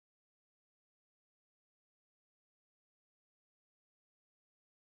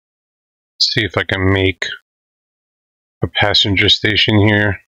See if I can make a passenger station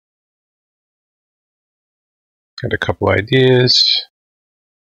here. Got a couple ideas.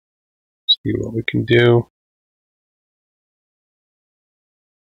 See what we can do.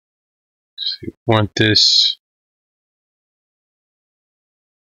 See if we want this.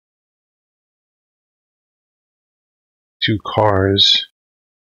 Two cars.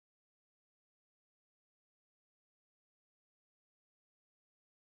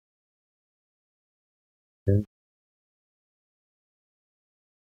 Okay.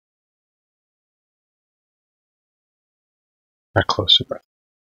 Not closer, but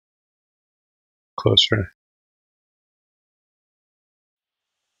closer.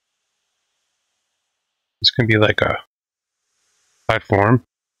 It's gonna be like a platform.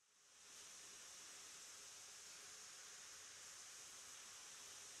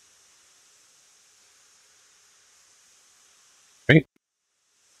 Right?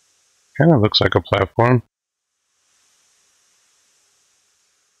 Kind of looks like a platform.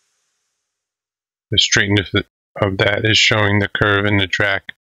 The straightness of that is showing the curve in the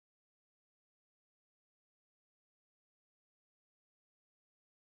track.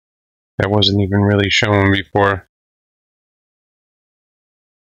 That wasn't even really shown before.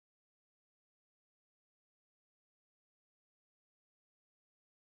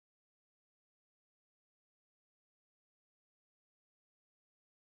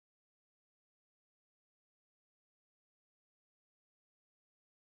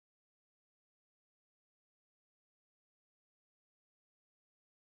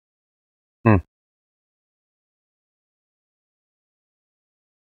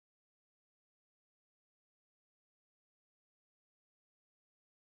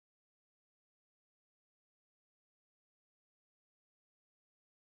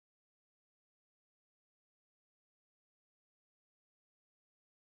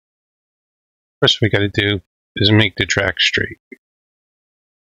 First we gotta do is make the track straight.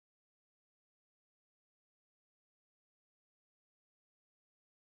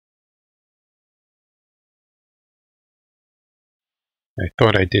 I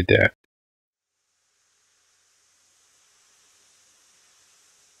thought I did that.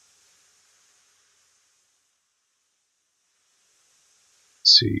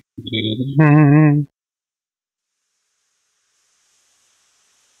 Let's see.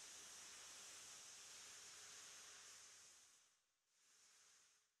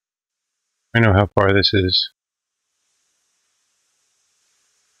 I know how far this is.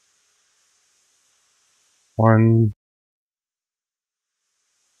 1,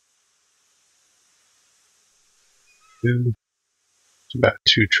 2. It's about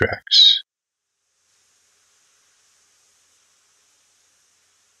 2 tracks.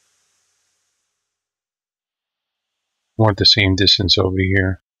 I want the same distance over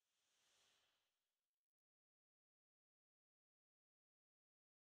here.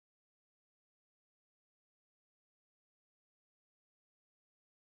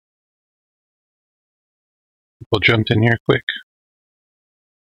 People jumped in here quick.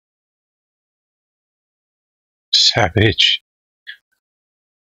 Savage.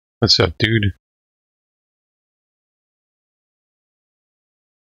 What's up, dude?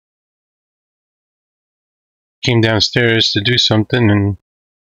 Came downstairs to do something and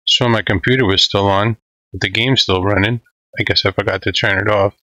saw my computer was still on, but the game's still running. I guess I forgot to turn it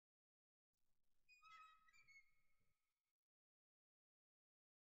off.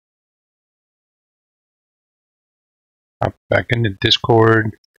 Hop back into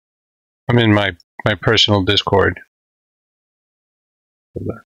Discord. I'm in my personal Discord.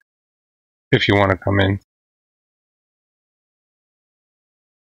 If you want to come in.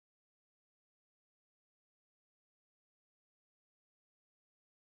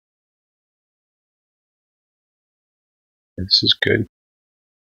 This is good.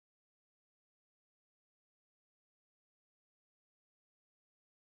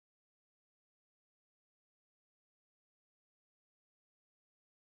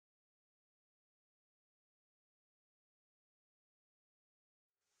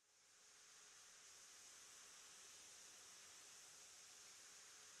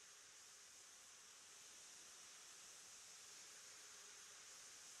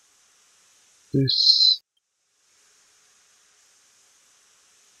 This.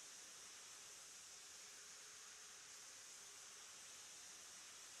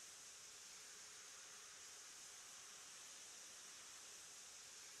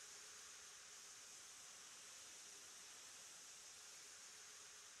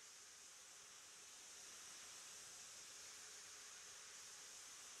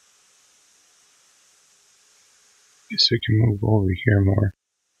 Guess we can move over here more.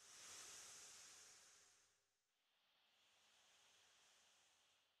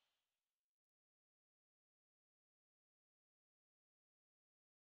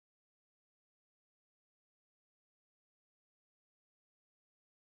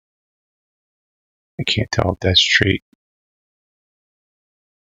 I can't tell if that's straight.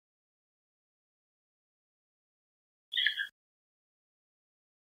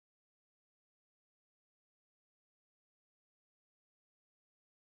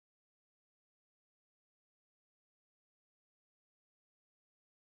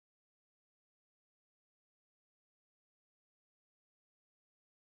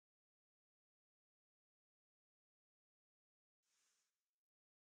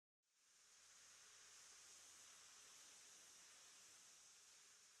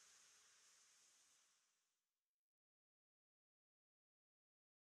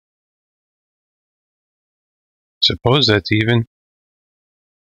 Suppose that's even.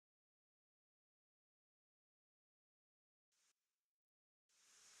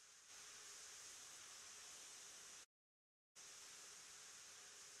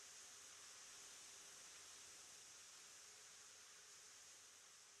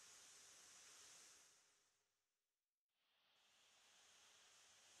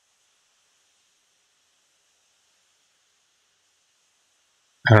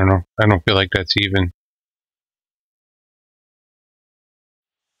 I don't know. I don't feel like that's even.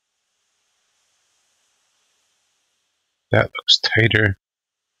 That looks tighter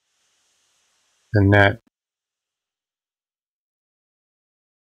than that.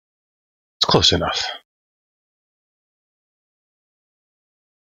 It's close enough.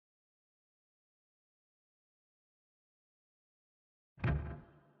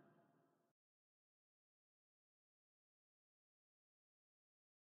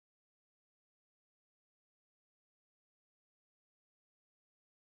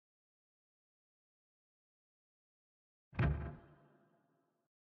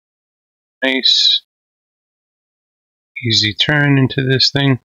 Nice, easy turn into this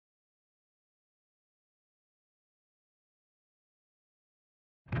thing.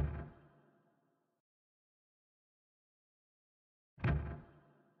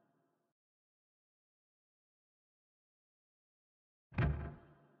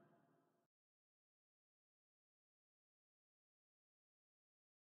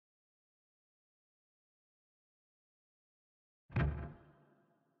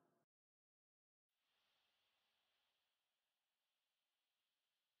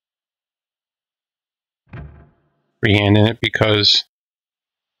 Freehanding it because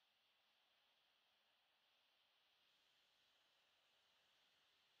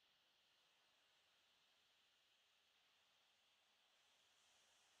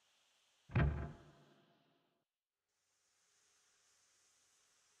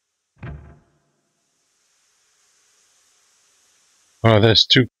oh, that's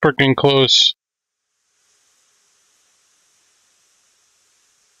too freaking close.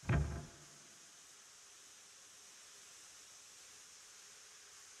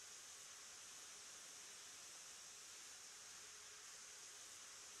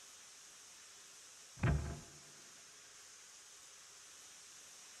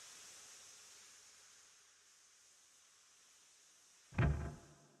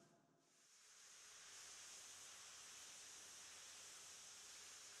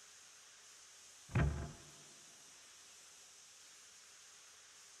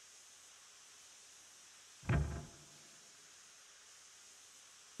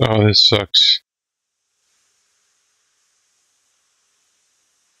 Oh, this sucks.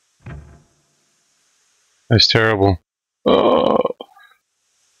 That's terrible. Oh,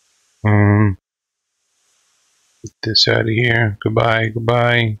 get this out of here. Goodbye,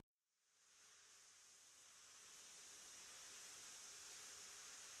 goodbye.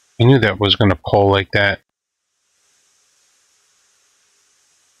 I knew that was going to pull like that.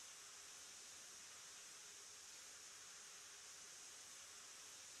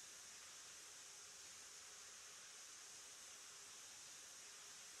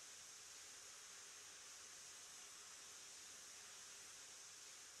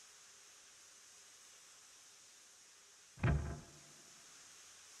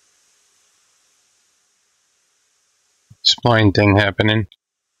 Spline thing happening.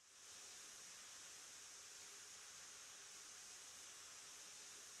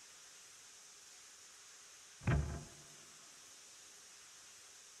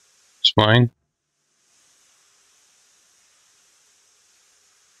 Spline.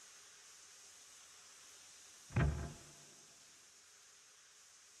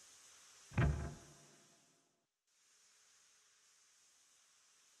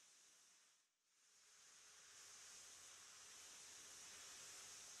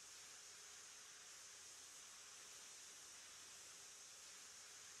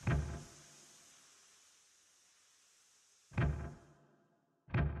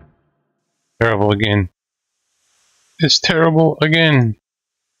 Terrible again. It's terrible again.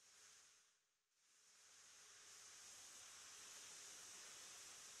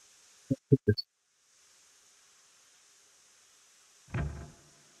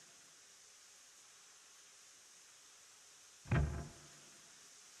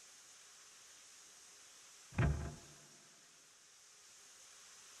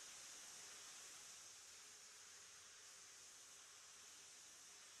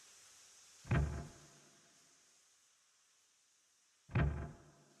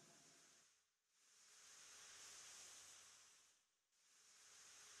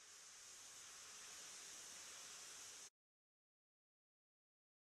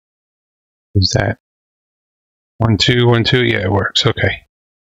 Is that 1, 2, 1, 2? Yeah, it works. Okay.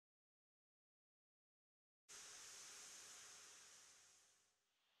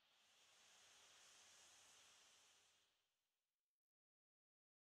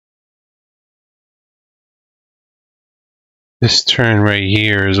 This turn right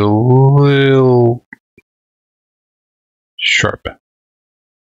here is a little sharp.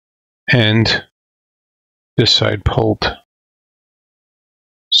 And this side pulled.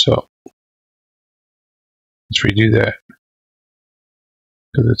 So let's redo that.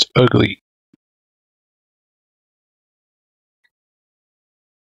 Because it's ugly.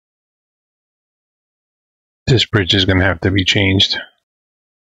 This bridge is going to have to be changed.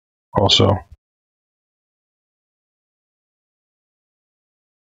 Also.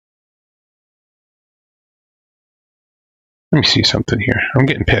 Let me see something here. I'm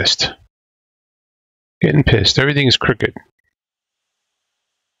getting pissed. Getting pissed. Everything is crooked.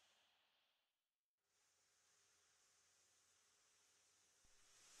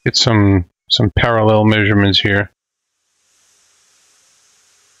 Get some parallel measurements here.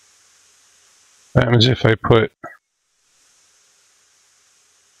 What happens if I put...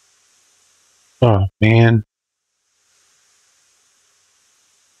 Oh, man.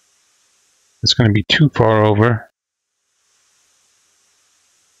 It's going to be too far over.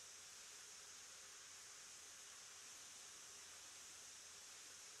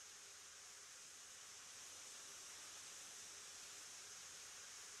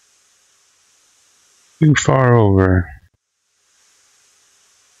 Too far over.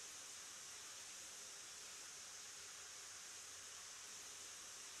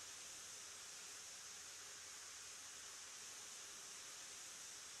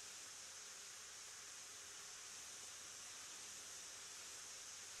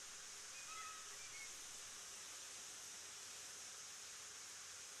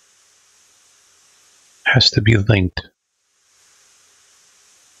 Has to be linked.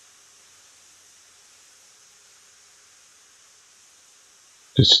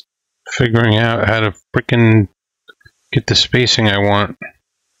 Just figuring out how to frickin' get the spacing I want. Let's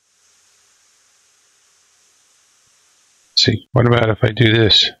see, what about if I do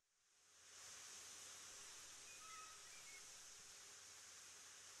this?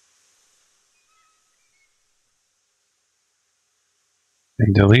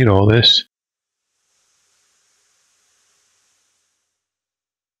 And delete all this.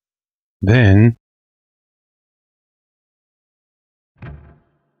 Then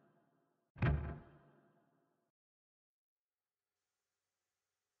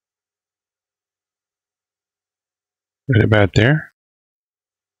right about there.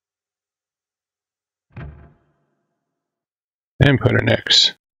 And put an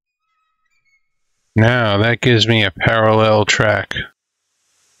X. Now that gives me a parallel track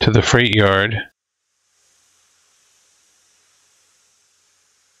to the freight yard.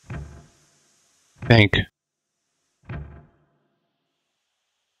 I think.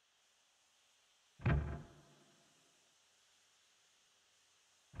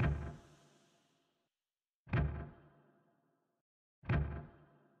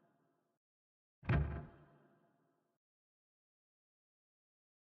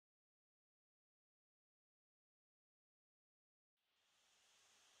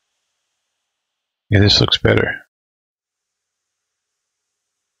 Yeah, this looks better.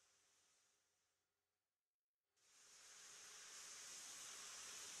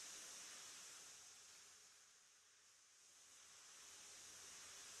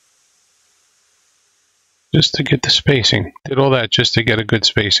 Just to get the spacing. Did all that just to get a good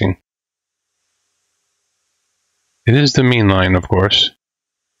spacing. It is the mean line, of course.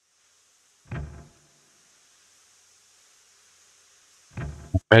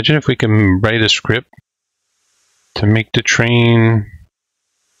 Imagine if we can write a script to make the train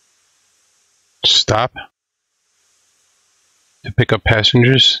stop to pick up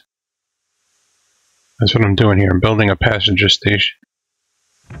passengers. That's what I'm doing here. I'm building a passenger station.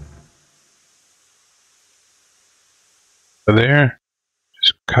 of there.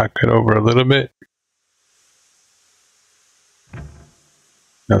 Just cock it over a little bit.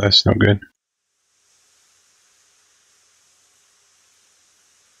 No, that's no good.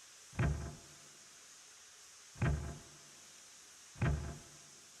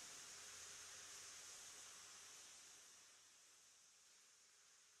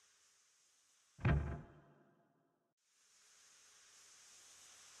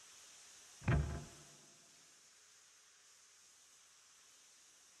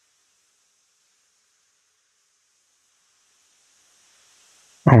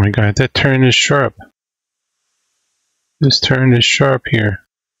 Oh my god, that turn is sharp. This turn is sharp here.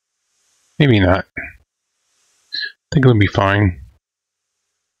 Maybe not. I think it'll be fine.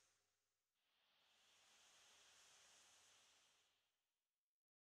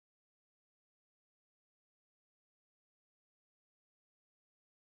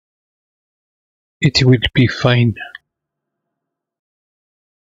 It will be fine.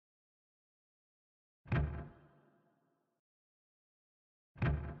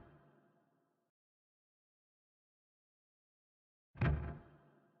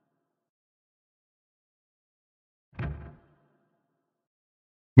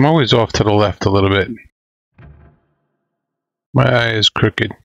 I'm always off to the left a little bit. My eye is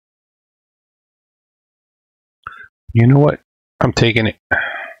crooked. You know what? I'm taking it. I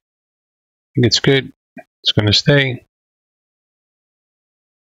think it's good. It's going to stay.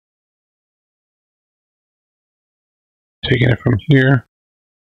 Taking it from here.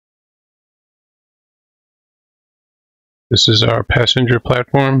 This is our passenger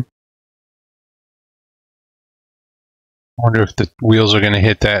platform. I wonder if the wheels are going to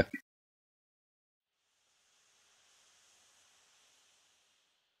hit that.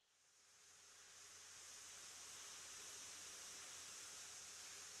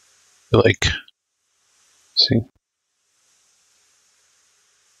 Like, see.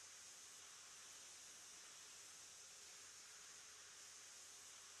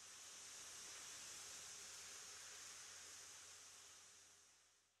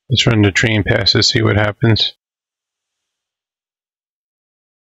 Let's run the train past to see what happens.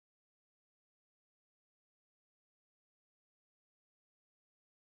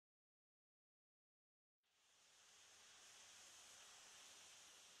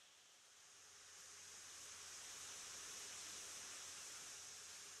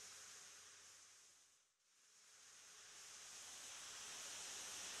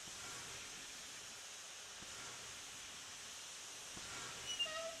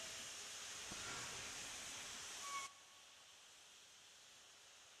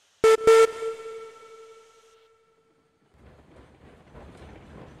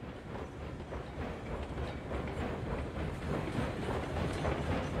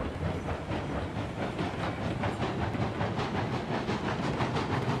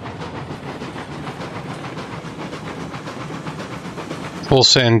 Full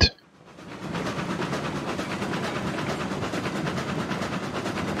send.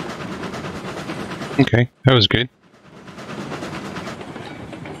 Okay, that was good.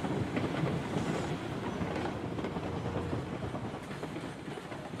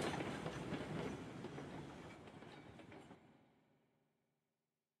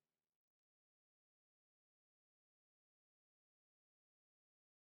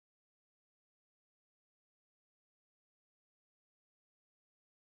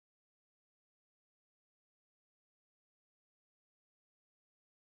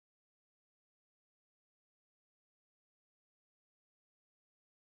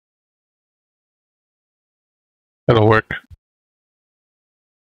 That'll work.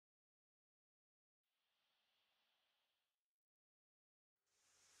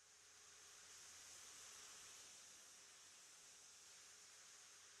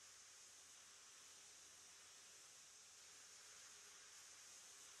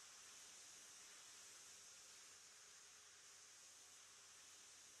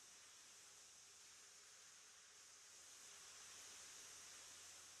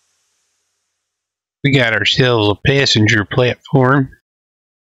 We got ourselves a passenger platform.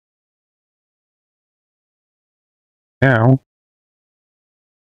 Now,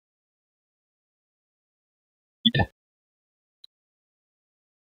 I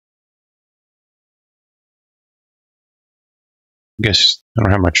guess I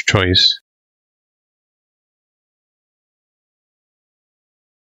don't have much choice.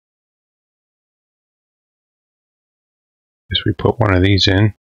 Guess we put one of these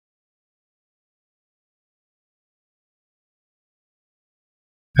in.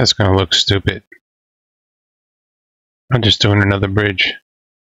 That's gonna look stupid. I'm just doing another bridge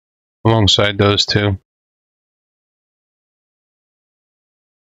alongside those two.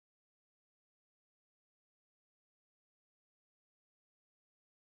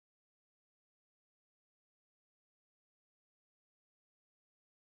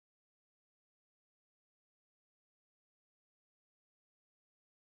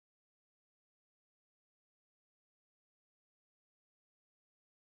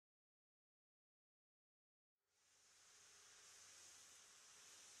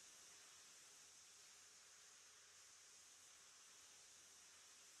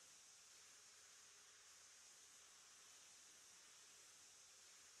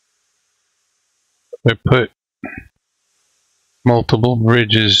 I put multiple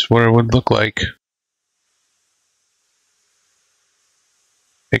ridges, what it would look like.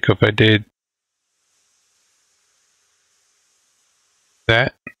 Think if I did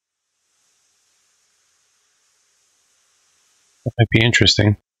that, that might be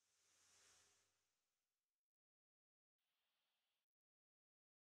interesting.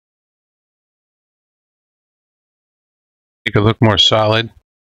 Make it look more solid.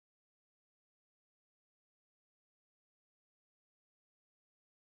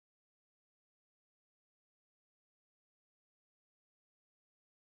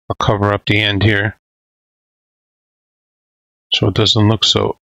 I'll cover up the end here so it doesn't look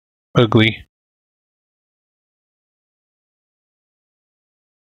so ugly.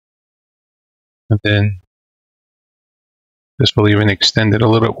 And then this will even extend it a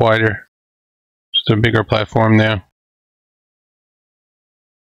little bit wider. Just a bigger platform now.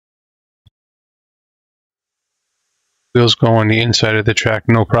 Wheels go on the inside of the track,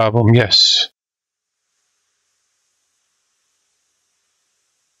 no problem. Yes.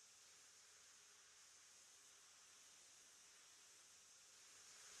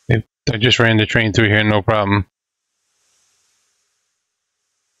 I just ran the train through here, no problem.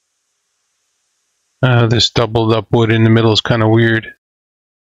 This doubled up wood in the middle is kind of weird.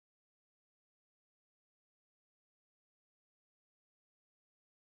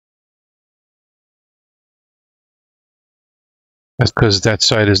 That's because that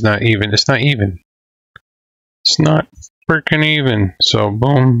side is not even. It's not even. It's not freaking even. So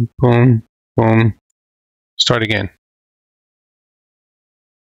boom, boom, boom. Start again.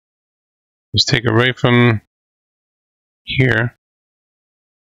 Just take it right from here.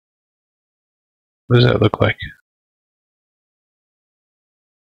 What does that look like?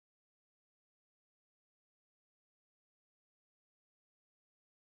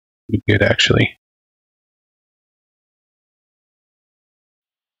 Pretty good, actually.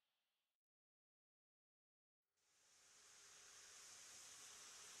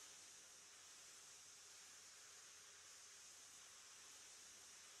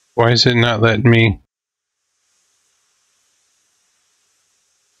 Why is it not letting me?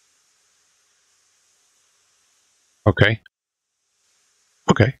 Okay.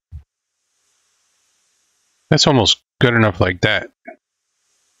 Okay. That's almost good enough like that.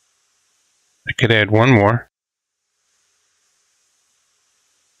 I could add one more.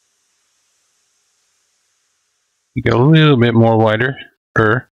 You get a little bit more wider.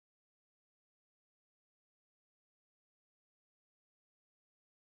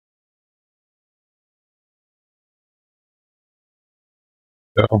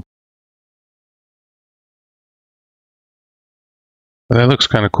 So that looks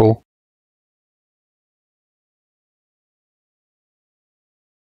kind of cool.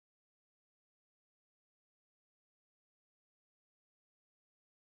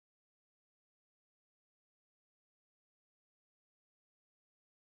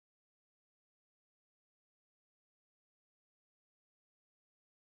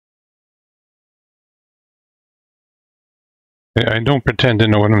 I don't pretend to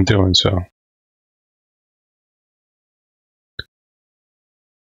know what I'm doing, so.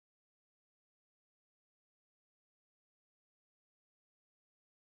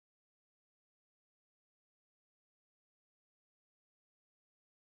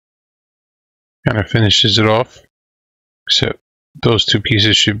 Kind of finishes it off, except those two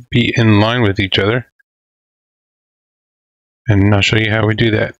pieces should be in line with each other. And I'll show you how we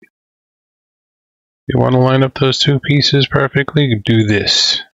do that. You want to line up those two pieces perfectly, do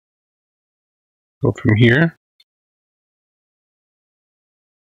this. Go from here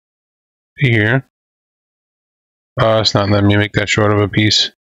to here. It's not letting me make that short of a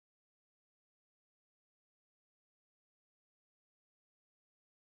piece.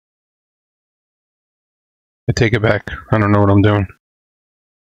 I take it back. I don't know what I'm doing.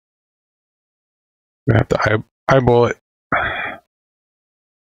 I have to eyeball it.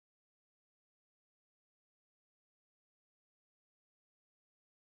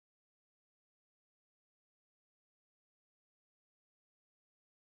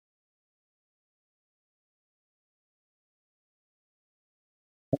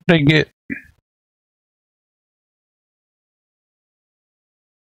 What did I get?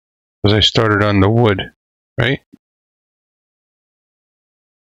 Because I started on the wood, right?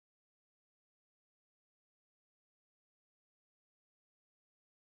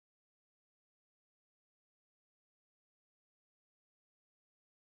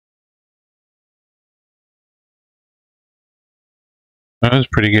 That was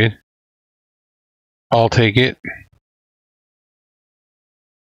pretty good. I'll take it.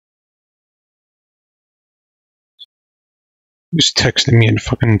 Just texting me at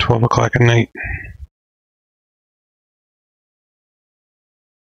fucking 12 o'clock at night.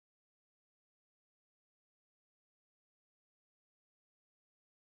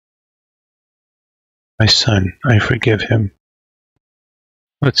 My son, I forgive him.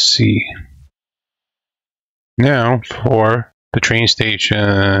 Let's see. Now for the train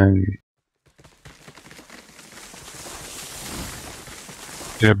station.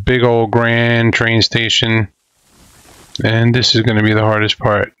 A big old grand train station. And this is going to be the hardest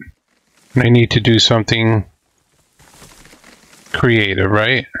part. I need to do something creative,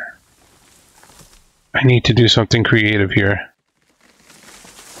 right? I need to do something creative here.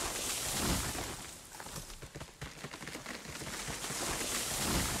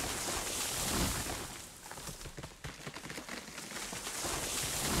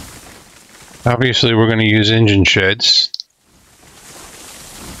 Obviously, we're going to use engine sheds.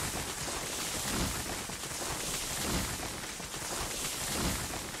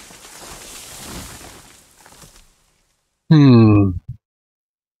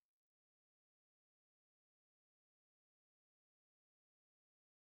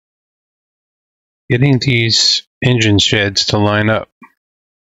 Getting these engine sheds to line up.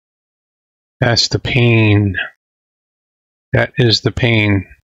 That's the pain. That is the pain.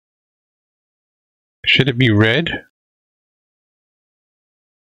 Should it be red?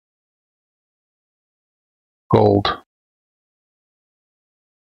 Gold.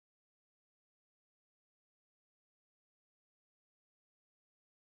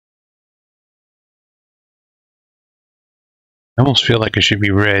 I almost feel like it should be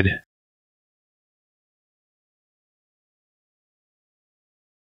red.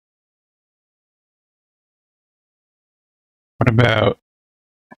 What about...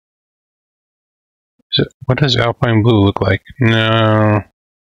 what does Alpine Blue look like? No.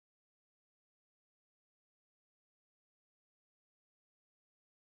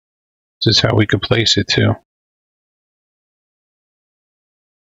 This is how we could place it too.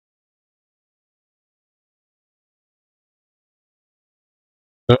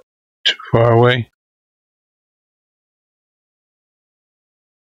 Oh, too far away.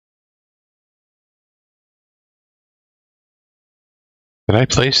 Did I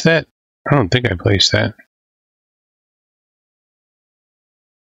place that? I don't think I placed that.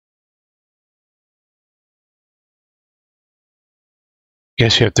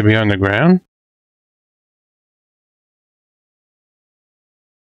 Guess you have to be on the ground?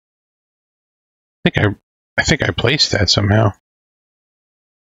 I think I placed that somehow.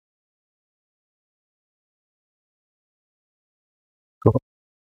 Cool.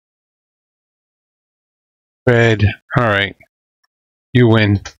 Red. Alright. You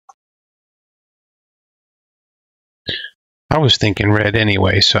win. I was thinking red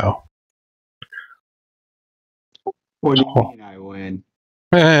anyway, so. What do you mean I win?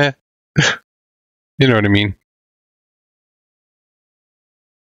 You know what I mean.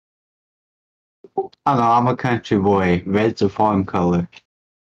 I don't know, I'm a country boy. Red's a farm color.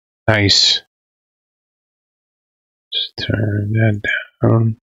 Nice. Just turn that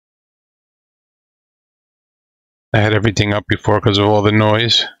down. I had everything up before because of all the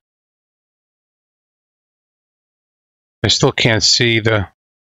noise. I still can't see if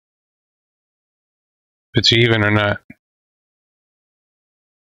it's even or not.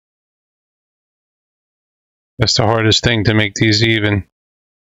 That's the hardest thing, to make these even.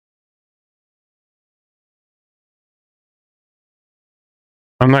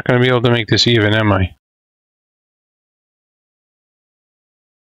 I'm not going to be able to make this even, am I?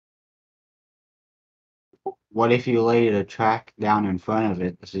 What if you lay the track down in front of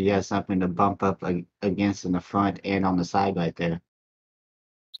it so you have something to bump up against in the front and on the side right there?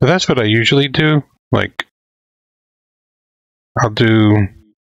 So that's what I usually do. Like, I'll do...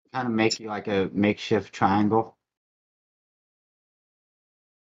 Kind of make you like a makeshift triangle.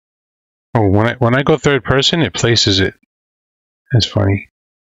 Oh, when I go third person, it places it. That's funny.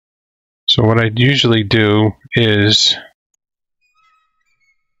 So what I usually do is...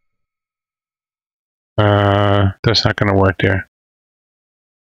 that's not going to work there.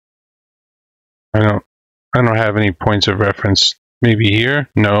 I don't have any points of reference. Maybe here?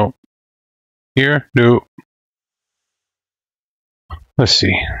 No. Here? No. Let's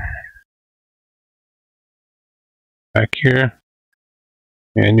see. Back here.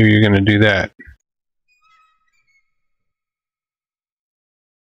 Yeah, I knew you were going to do that.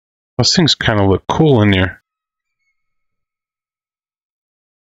 Those things kind of look cool in there.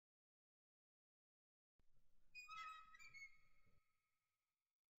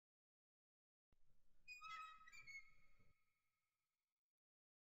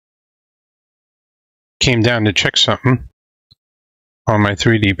 Came down to check something. on my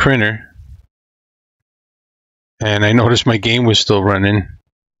 3D printer, and I noticed my game was still running.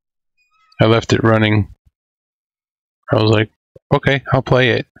 I left it running. I was like, okay, I'll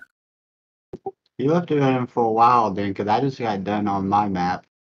play it. You left it running for a while then, because I just got done on my map.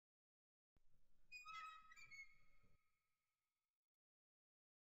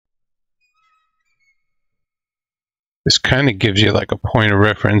 This kind of gives you like a point of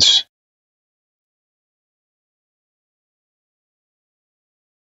reference.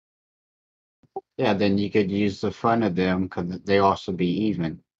 Yeah, then you could use the front of them because they also be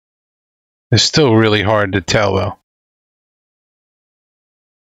even. It's still really hard to tell though.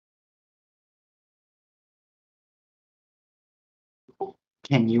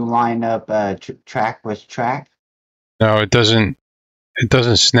 Can you line up track with track? No, it doesn't. It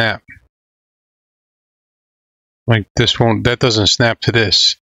doesn't snap. Like this won't. That doesn't snap to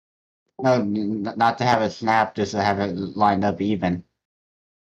this. No, not to have it snap, just to have it lined up even.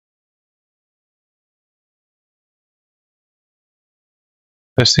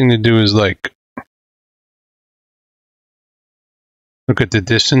 Best thing to do is like look at the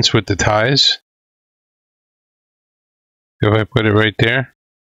distance with the ties. If I put it right there,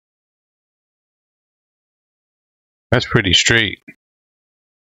 that's pretty straight.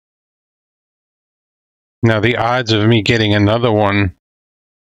 Now the odds of me getting another one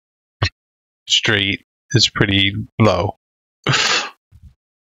straight is pretty low.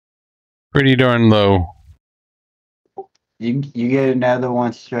 Pretty darn low. You get another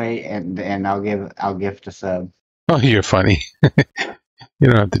one straight, and I'll gift a sub. Oh, you're funny. You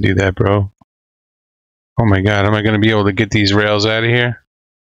don't have to do that, bro. Oh my god, am I going to be able to get these rails out of here?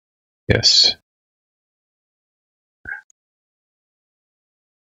 Yes.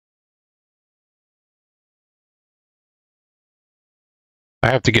 I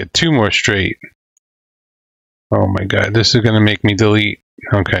have to get 2 more straight. Oh my god, this is going to make me delete.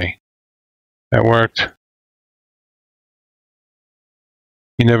 Okay. That worked.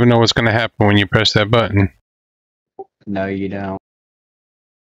 You never know what's going to happen when you press that button. No, you don't.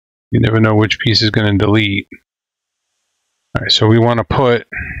 You never know which piece is going to delete. Alright, so we want to put...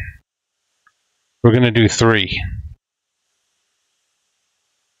 We're going to do 3.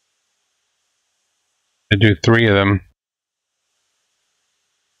 I do 3 of them.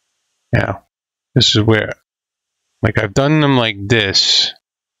 Now, this is where... Like, I've done them like this.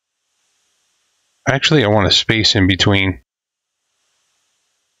 Actually, I want a space in between.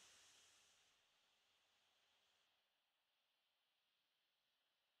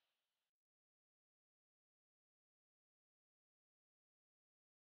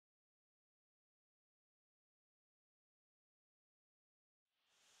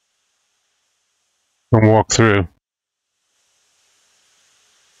 And walk through.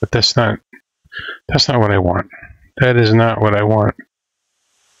 But that's not what I want. That is not what I want.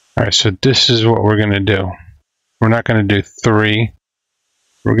 Alright, so this is what we're going to do. We're not going to do 3.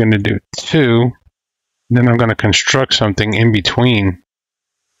 We're going to do 2. Then I'm going to construct something in between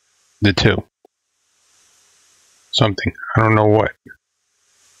the 2. Something. I don't know what.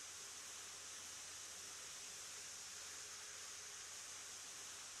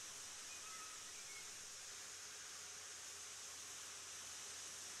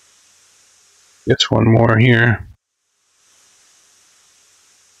 Gets one more here.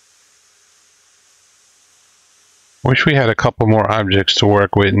 Wish we had a couple more objects to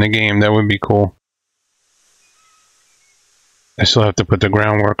work with in the game. That would be cool. I still have to put the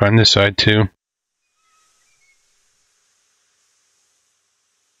groundwork on this side too.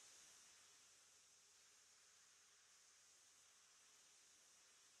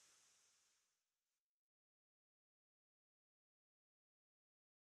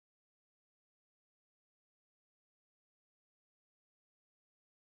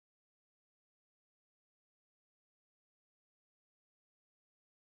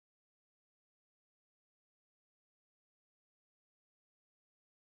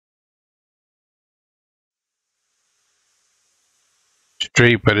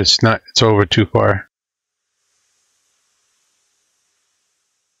 Straight, but it's not. It's over too far.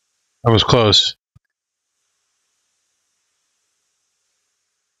 I was close.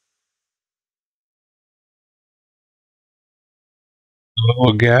 A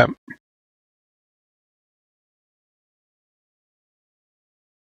little gap.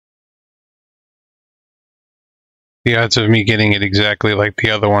 The odds of me getting it exactly like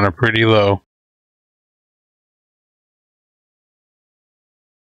the other one are pretty low.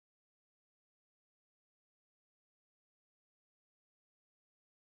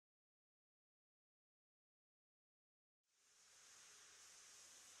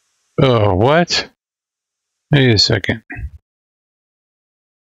 Oh, what? Wait a second.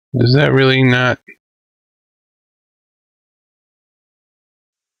 Is that really not?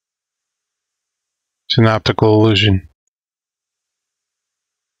 It's an optical illusion.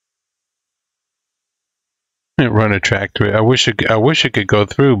 Can't run a track through it. I wish it could go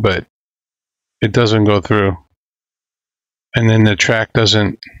through, but it doesn't go through. And then the track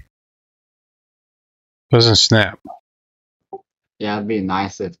doesn't snap. Yeah, it'd be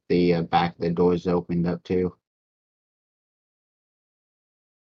nice if the back of the doors opened up too.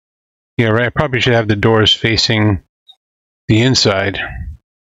 Yeah, right. I probably should have the doors facing the inside.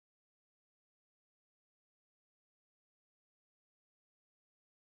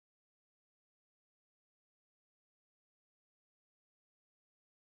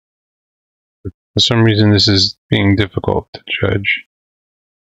 For some reason, this is being difficult to judge.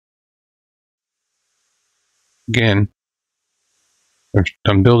 Again,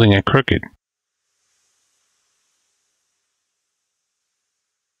 I'm building it crooked.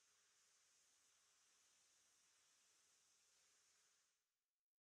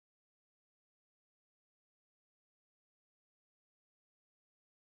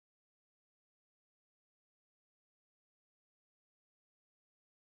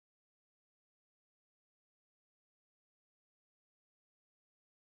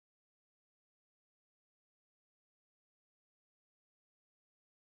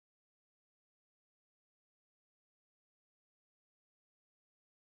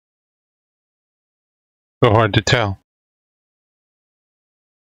 So hard to tell.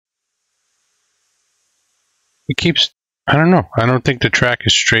 It keeps, I don't know. I don't think the track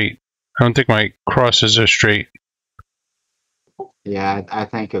is straight. I don't think my crosses are straight. Yeah, I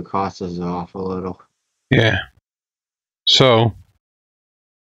think it crosses off a little. Yeah. So,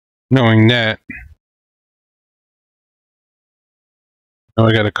 knowing that, now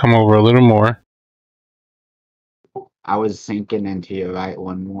I got to come over a little more. I was sinking into your right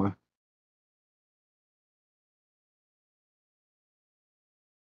one more.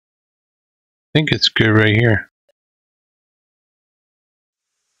 I think it's good right here.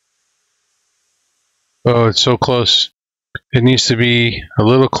 Oh, it's so close. It needs to be a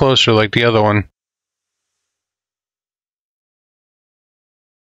little closer like the other one.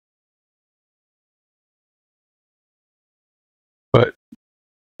 But,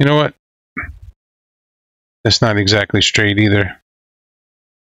 you know what? That's not exactly straight either.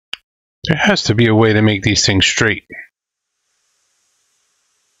 There has to be a way to make these things straight.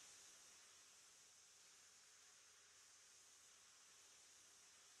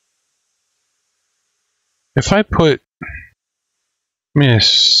 If I put, let me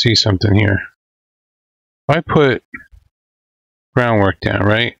see something here. If I put groundwork down,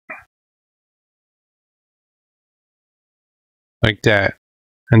 right? Like that.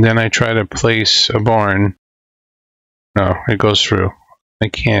 And then I try to place a barn. No, it goes through. I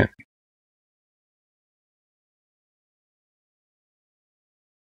can't.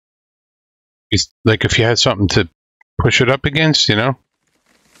 It's like if you had something to push it up against, you know?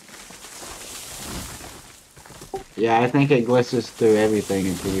 Yeah, I think it glistens through everything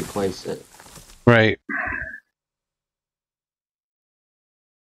until you place it. Right.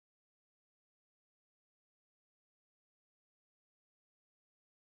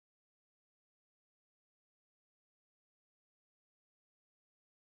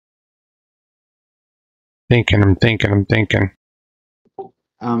 I'm thinking.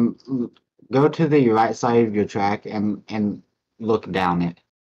 Go to the right side of your track and look down it.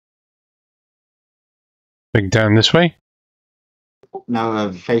 Like down this way? No,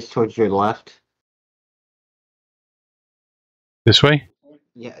 face towards your left. This way?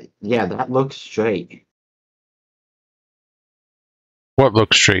 Yeah, that looks straight. What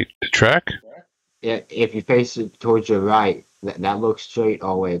looks straight? The track? Yeah, if you face it towards your right, that looks straight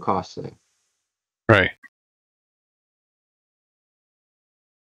all the way across there. Right.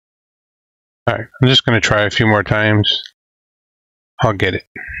 Alright, I'm just going to try a few more times. I'll get it.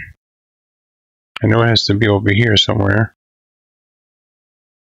 I know it has to be over here somewhere.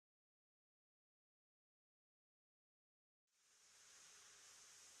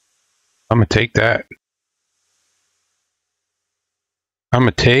 I'm going to take that. I'm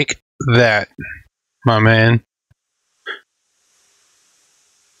going to take that, my man.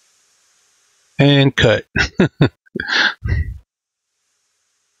 And cut.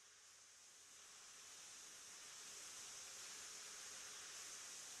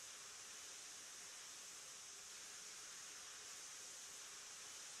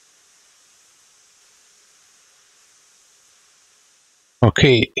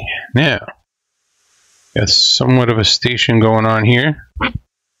 Okay, now, got somewhat of a station going on here.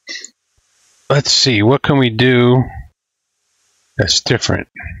 Let's see, what can we do That's different.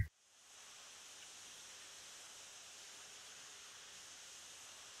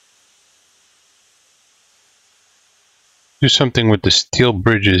 Do something with the steel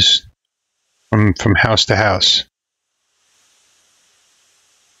bridges from house to house.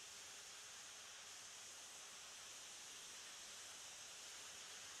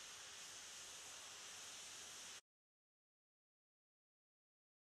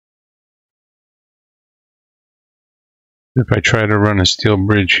 If I try to run a steel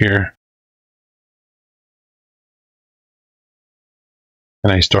bridge here,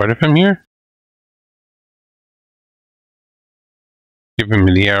 can I start it from here? Giving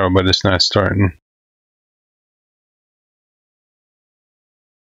me the arrow, but it's not starting.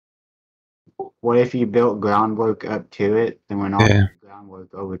 What if you built groundwork up to it, then went all Yeah, the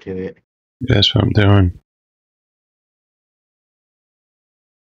groundwork over to it? that's what I'm doing.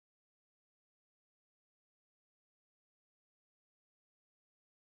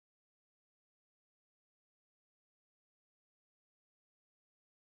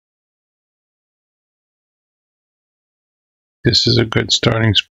 This is a good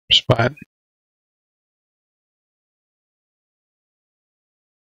starting spot.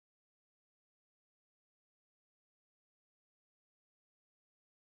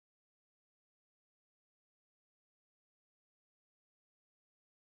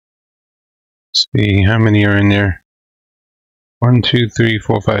 Let's see how many are in there. 1, 2, 3,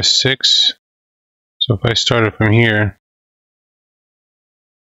 4, 5, 6. So if I start it from here,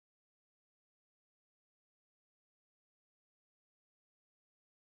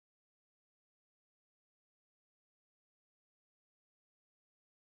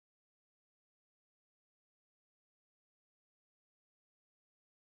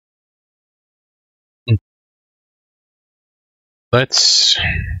 let's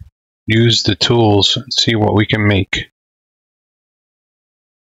use the tools and see what we can make.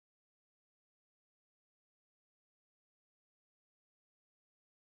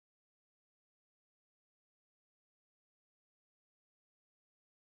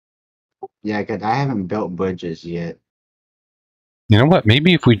 Yeah, because I haven't built bridges yet. You know what?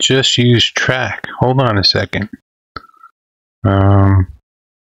 Maybe if we just use track. Hold on a second. I'll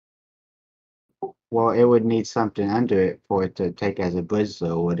Well, it would need something under it for it to take as a bridge,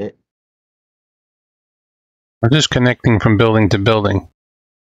 though, would it? just connecting from building to building.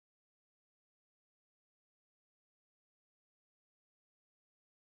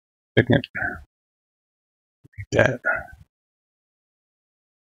 Like that.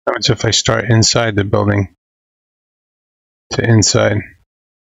 How much if I start inside the building to inside?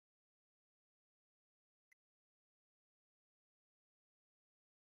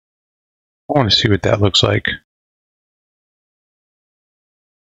 I want to see what that looks like.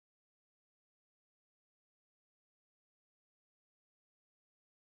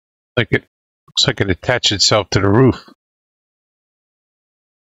 Like it looks like it attached itself to the roof.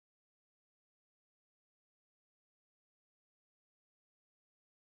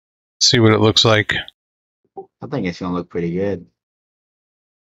 See what it looks like. I think it's gonna look pretty good.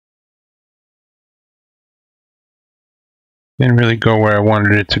 Didn't really go where I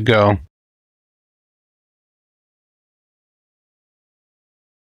wanted it to go.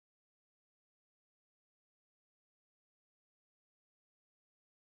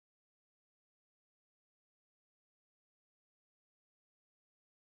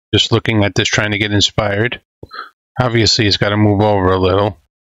 Just looking at this, trying to get inspired. Obviously, it's got to move over a little.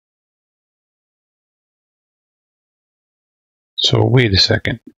 So wait a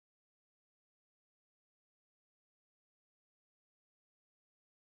second.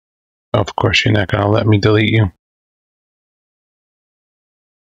 Of course, you're not going to let me delete you.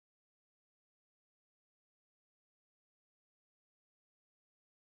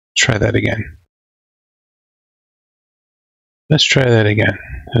 Try that again. Let's try that again.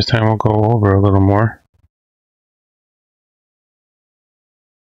 This time we'll go over a little more.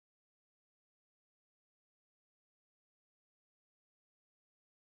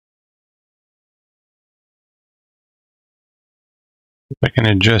 If I can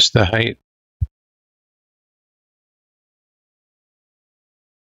adjust the height.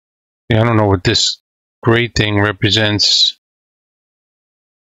 Yeah, I don't know what this gray thing represents,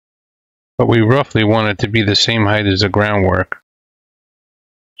 but we roughly want it to be the same height as the groundwork.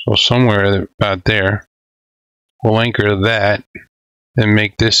 So somewhere about there, we'll anchor that and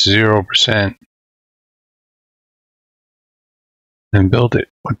make this 0% and build it.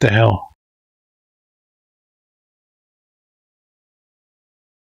 What the hell?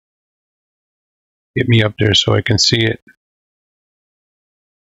 Get me up there so I can see it.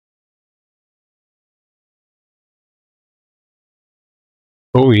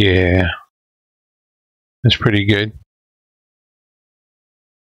 Oh yeah, that's pretty good.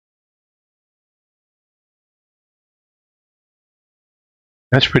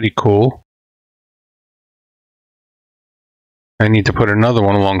 That's pretty cool. I need to put another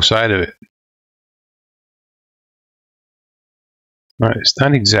one alongside of it. All right, it's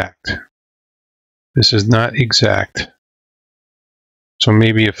not exact. This is not exact. So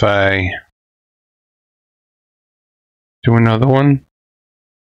maybe if I do another one,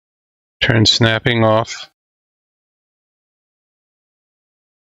 turn snapping off,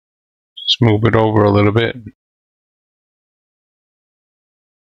 just move it over a little bit.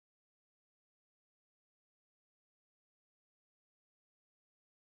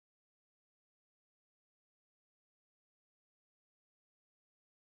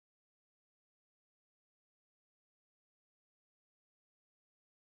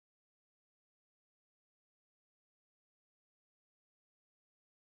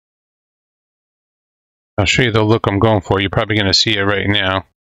 I'll show you the look I'm going for. You're probably going to see it right now.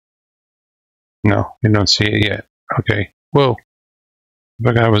 No, you don't see it yet. Okay. Whoa. I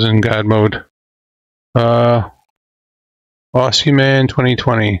forgot I was in God mode. Aussie Man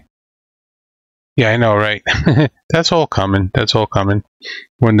 2020. Yeah, I know, right? That's all coming. That's all coming.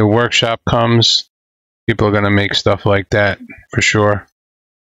 When the workshop comes, people are going to make stuff like that for sure.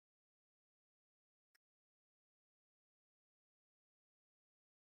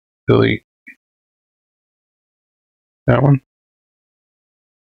 Delete that one.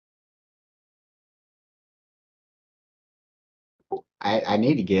 I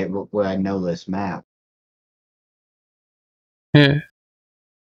need to get where I know this map. Yeah.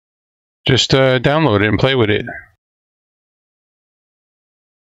 Just download it and play with it.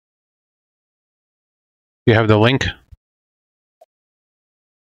 You have the link?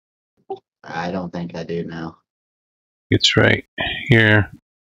 I don't think I do now. It's right here.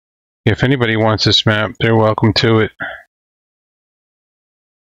 If anybody wants this map, they're welcome to it.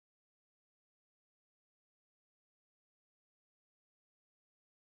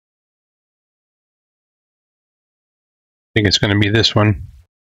 I think it's going to be this one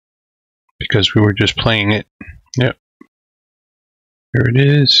because we were just playing it. Yep. Here it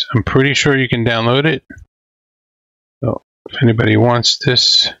is. I'm pretty sure you can download it. So if anybody wants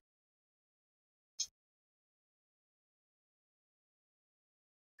this,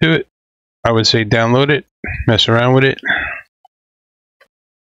 do it. I would say download it, mess around with it.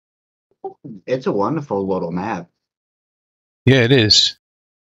 It's a wonderful little map. Yeah, it is.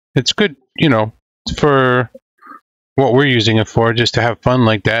 It's good, you know, for what we're using it for, just to have fun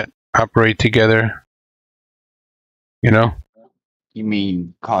like that, operate together, you know? You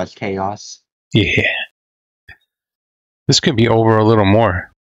mean cause chaos? Yeah. This could be over a little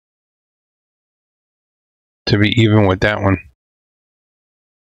more to be even with that one.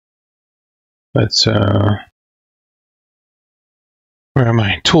 Let's, where are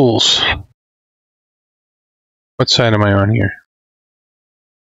my tools? What side am I on here?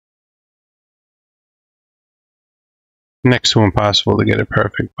 Next to impossible to get it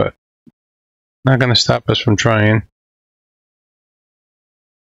perfect, but not going to stop us from trying.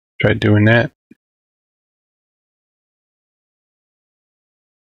 Try doing that.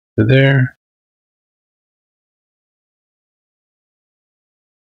 To there.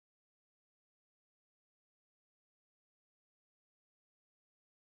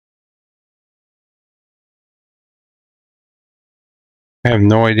 I have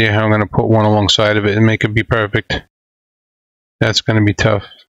no idea how I'm going to put one alongside of it and make it be perfect. That's going to be tough.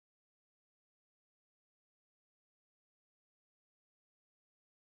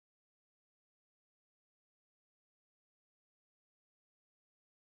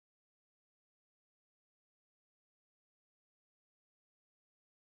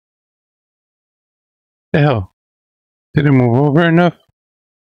 The hell? Did it move over enough?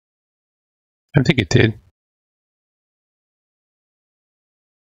 I think it did.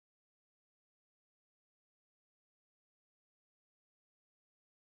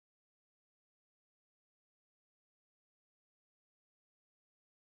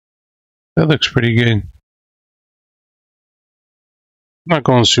 That looks pretty good. I'm not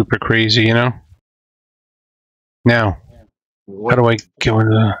going super crazy, you know? Now, how do I go into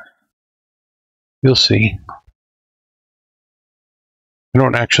the... You'll see. I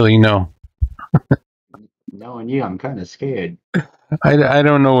don't actually know. Knowing you, I'm kind of scared. I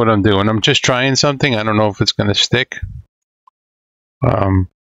don't know what I'm doing. I'm just trying something. I don't know if it's going to stick.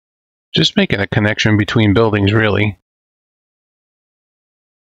 Just making a connection between buildings, really.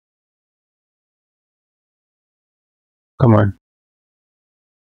 Come on.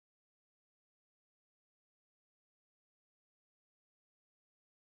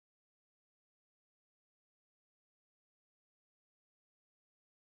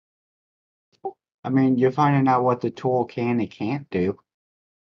 I mean, you're finding out what the tool can and can't do.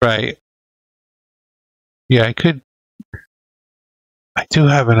 Right. Yeah, I could. I do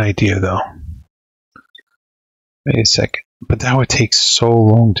have an idea though. Wait a second. But that would take so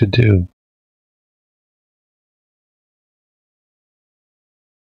long to do.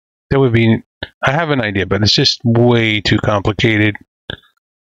 That would be. I have an idea, but it's just way too complicated.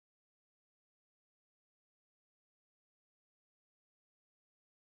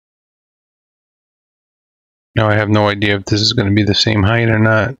 Now I have no idea if this is going to be the same height or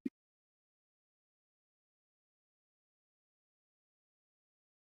not.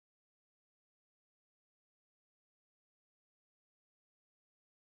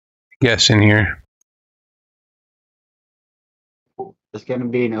 Guessing here. It's going to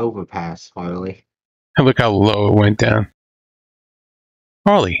be an overpass, Harley. And look how low it went down.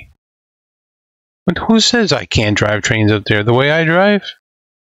 Harley, but who says I can't drive trains up there the way I drive?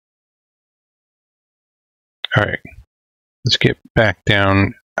 Alright, let's get back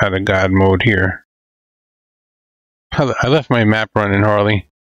down out of God mode here. I left my map running, Harley.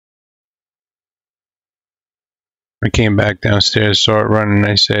 I came back downstairs, saw it running, and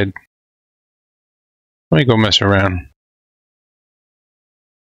I said, let me go mess around.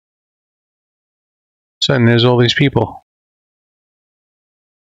 Suddenly there's all these people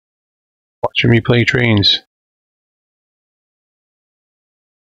watching me play trains.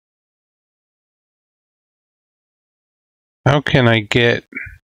 How can I get...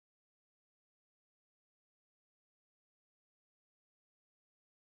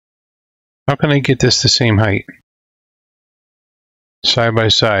 How can I get this the same height? Side by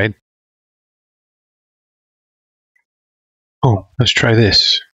side. Oh, let's try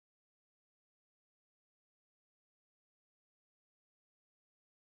this.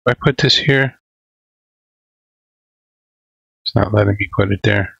 If I put this here, it's not letting me put it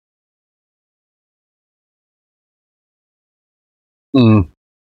there.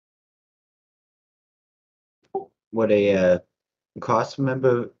 Would a cost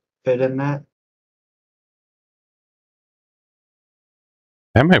member fit in that?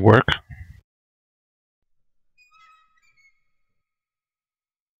 That might work.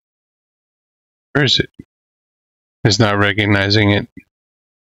 Where is it? It's not recognizing it.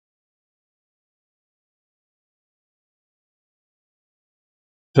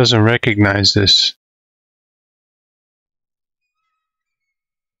 Doesn't recognize this.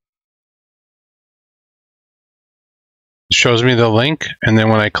 It shows me the link, and then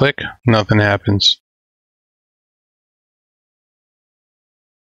when I click, nothing happens.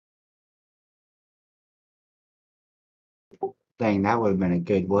 Dang, that would have been a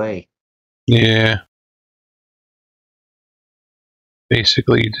good way. Yeah.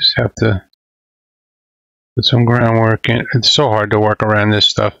 Basically, you just have to put some groundwork in. It's so hard to work around this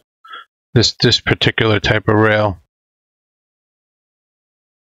stuff. This particular type of rail.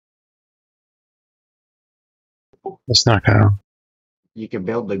 It's not gonna. You can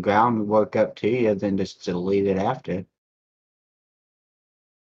build the groundwork up to you, then just delete it after.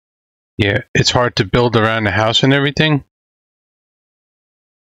 Yeah, it's hard to build around the house and everything.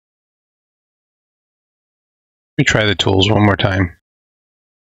 Let me try the tools one more time.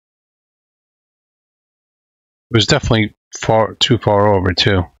 It was definitely too far over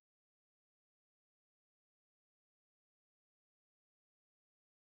too.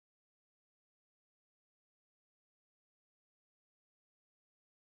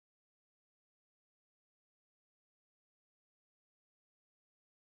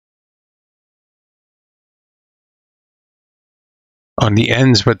 On the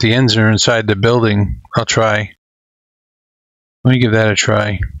ends, but the ends are inside the building. I'll try. Let me give that a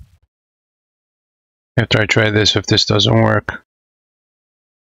try. After I try this, if this doesn't work.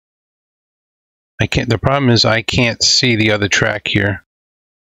 I can't. The problem is I can't see the other track here.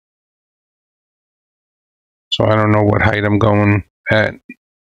 So I don't know what height I'm going at.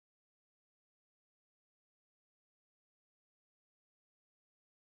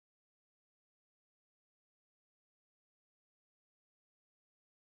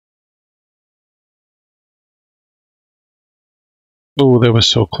 Oh, that was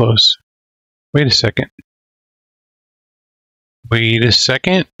so close. Wait a second. Wait a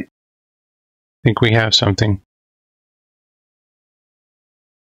second. I think we have something.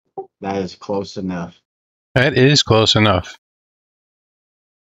 That is close enough. That is close enough.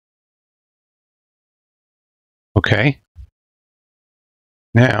 Okay.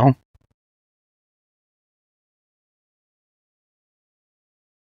 Now.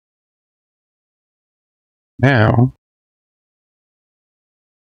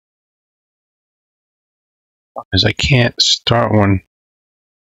 Because I can't start one.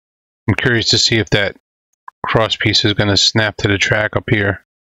 I'm curious to see if that cross piece is going to snap to the track up here.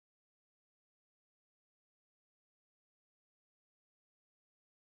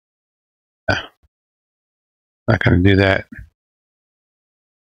 Not going to do that.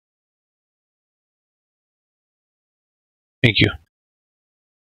 Thank you.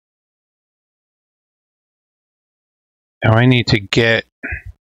 Now I need to get,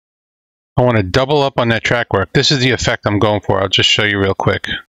 I want to double up on that track work. This is the effect I'm going for. I'll just show you real quick.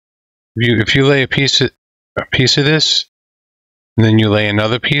 If you lay a piece of this, and then you lay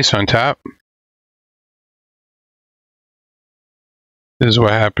another piece on top, this is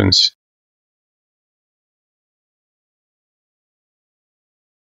what happens.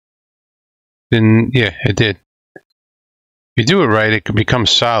 Then, yeah, it did. If you do it right, it could become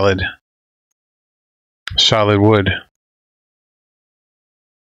solid wood.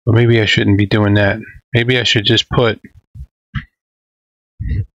 But maybe I shouldn't be doing that. Maybe I should just put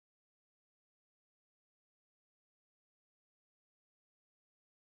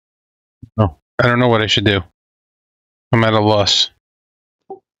I don't know what I should do. I'm at a loss.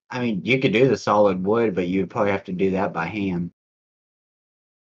 I mean, you could do the solid wood, but you'd probably have to do that by hand.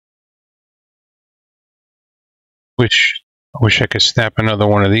 I wish I could snap another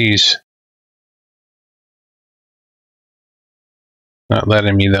one of these. Not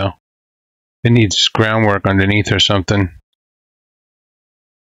letting me though. It needs groundwork underneath or something.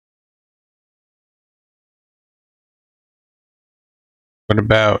 What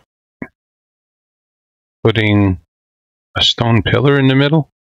about putting a stone pillar in the middle?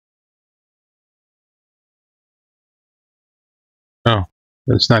 Oh,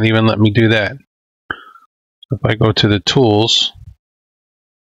 it's not even letting me do that. So if I go to the tools,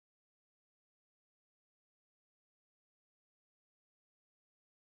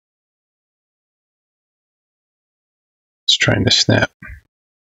 it's trying to snap.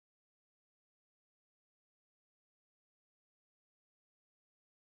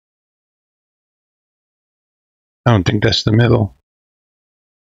 I don't think that's the middle.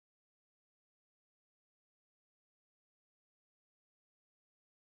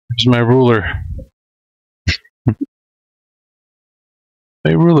 Here's my ruler. Where'd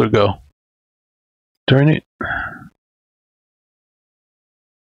my ruler go? Darn it.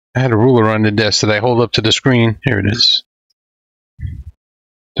 I had a ruler on the desk that I hold up to the screen. Here it is.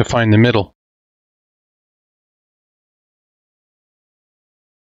 To find the middle.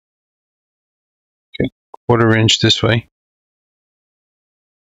 Okay, 1/4 inch this way.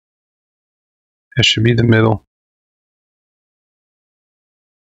 That should be the middle.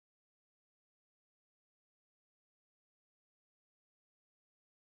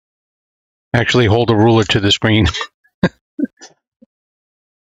 Actually hold a ruler to the screen.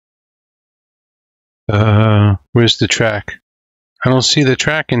 Where's the track? I don't see the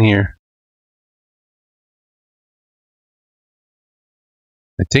track in here.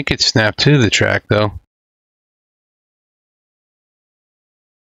 I think it snapped to the track though.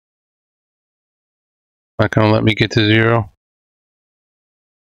 Not gonna let me get to 0.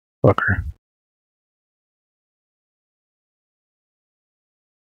 Fucker.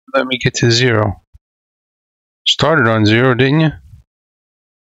 Let me get to 0. Started on 0, didn't you?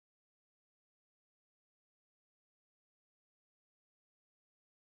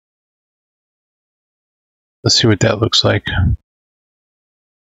 Let's see what that looks like.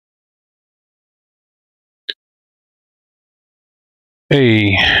 Hey,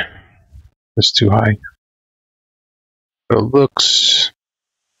 that's too high. But it looks,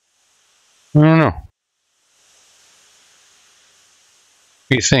 I don't know. What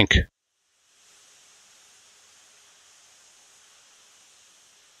do you think?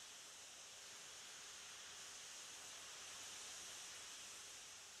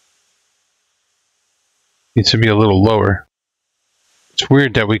 Needs to be a little lower. It's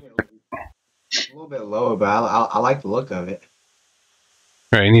weird that we... A little bit lower, but I like the look of it.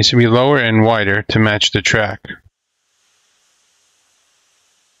 Right, it needs to be lower and wider to match the track.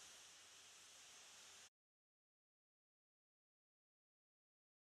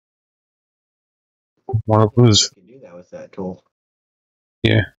 Want to lose? You can do that with that tool.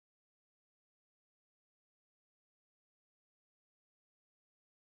 Yeah.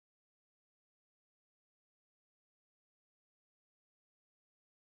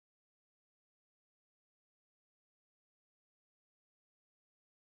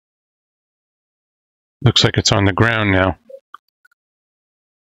 Looks like it's on the ground now.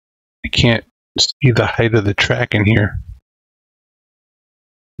 I can't see the height of the track in here.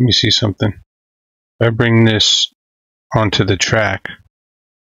 Let me see something. If I bring this onto the track.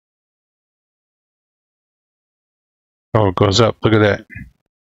 Oh, it goes up. Look at that.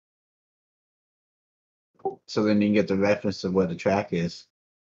 So then you can get the reference of where the track is.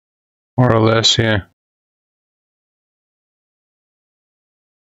 More or less, yeah.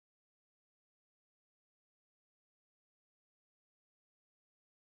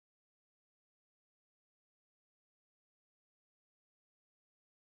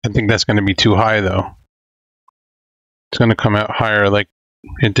 I think that's going to be too high, though. It's going to come out higher like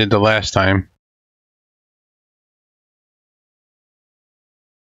it did the last time.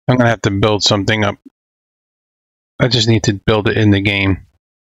 I'm going to have to build something up. I just need to build it in the game.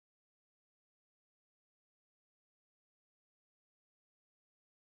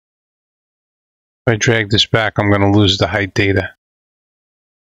 If I drag this back, I'm going to lose the height data.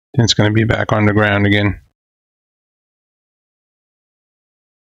 Then it's going to be back on the ground again.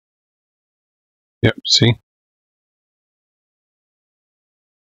 Yep, see? I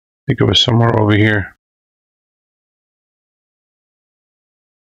think it was somewhere over here.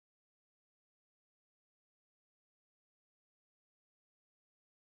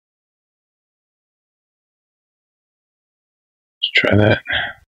 Let's try that.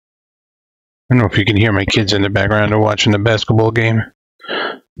 I don't know if you can hear my kids in the background. They're watching the basketball game.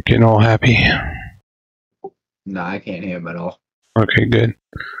 Getting all happy. No, I can't hear him at all. Okay, good.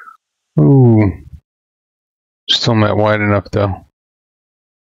 Ooh. Still not wide enough, though.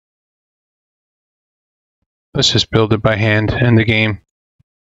 Let's just build it by hand in the game.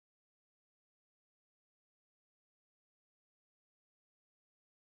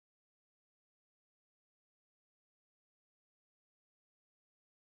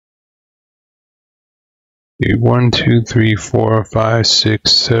 Okay, 1, 2, 3, 4, 5,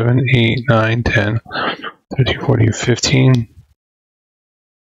 6, 7, 8, 9, 10, 13, 14, 15.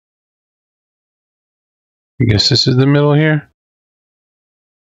 I guess this is the middle here.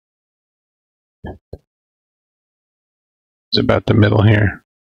 It's about the middle here.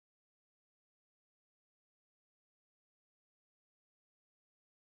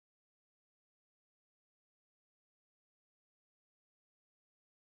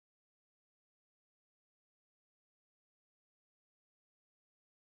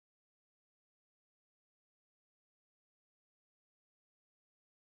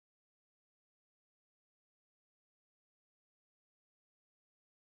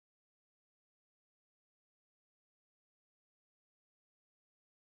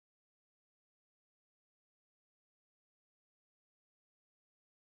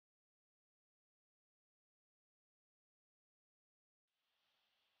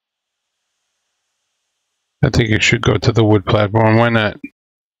 I think it should go to the wood platform. Why not?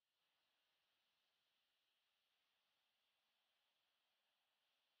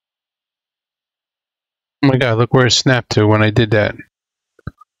 Oh my god, look where it snapped to when I did that.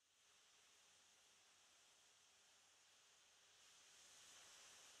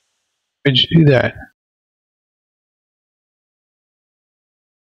 Why'd you do that?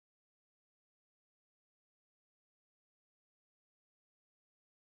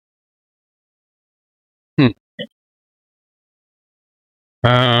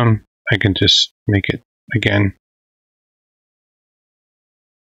 I can just make it again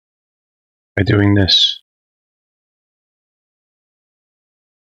by doing this.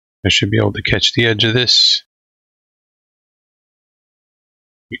 I should be able to catch the edge of this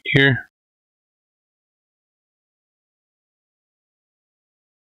right here.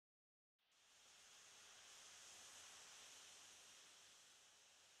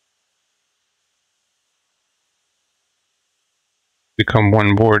 Become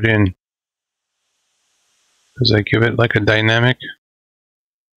one board in. Does that give it like a dynamic?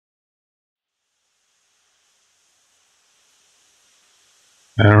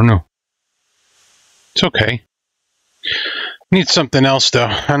 I don't know. It's okay. Needs something else though.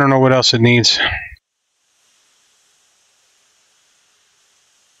 I don't know what else it needs.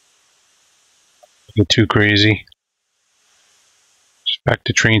 Get too crazy. Just back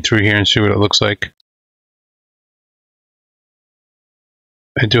to train through here and see what it looks like.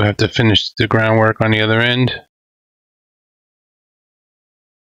 I do have to finish the groundwork on the other end.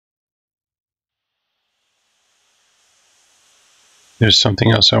 There's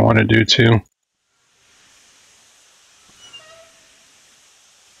something else I want to do too.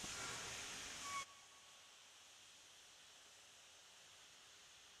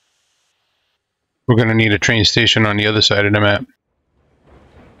 We're going to need a train station on the other side of the map.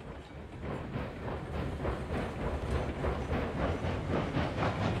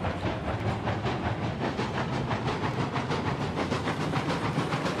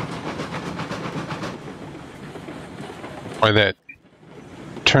 Why that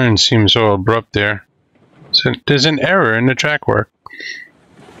turn seems so abrupt there. So there's an error in the track work.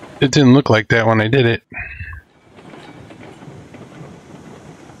 It didn't look like that when I did it.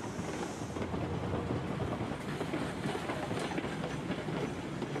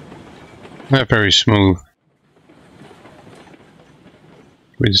 Not very smooth.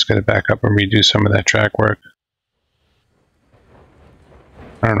 We just got to back up and redo some of that track work.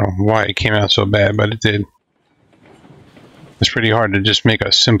 I don't know why it came out so bad, but it did. It's pretty hard to just make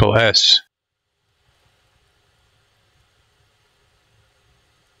a simple S.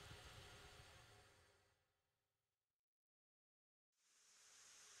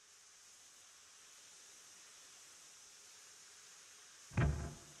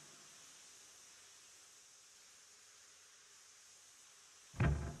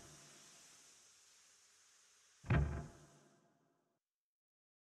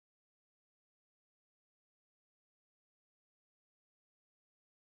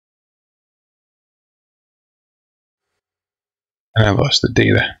 And I lost the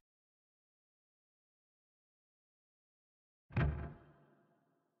data. Oh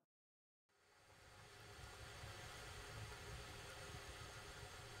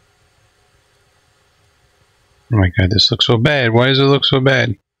my god, this looks so bad. Why does it look so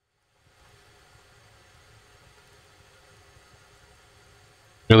bad?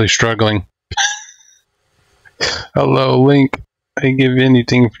 Really struggling. Hello, Link. I give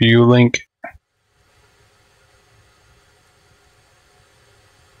anything for you, Link.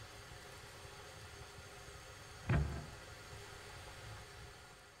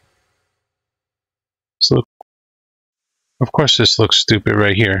 So, of course this looks stupid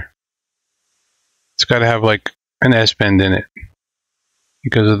right here. It's got to have like an S-bend in it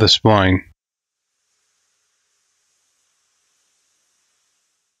because of the spline.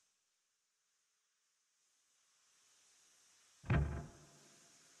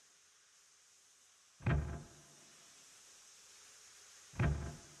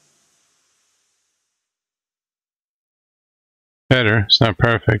 Better. It's not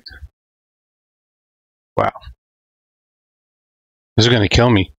perfect. Wow. This is going to kill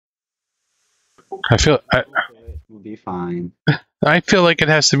me. We'll be fine. I feel like it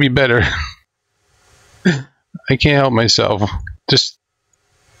has to be better. I can't help myself. Just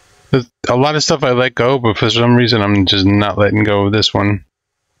a lot of stuff I let go, but for some reason I'm just not letting go of this one.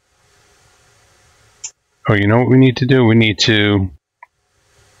 Oh, you know what we need to do? We need to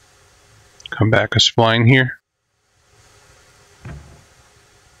come back a spline here.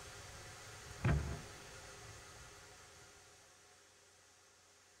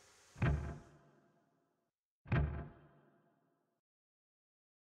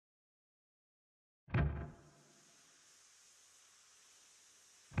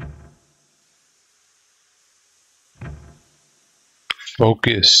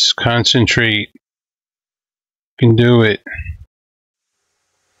 Focus, concentrate. You can do it.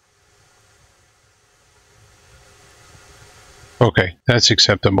 Okay, that's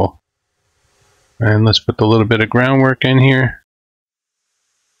acceptable. And let's put a little bit of groundwork in here.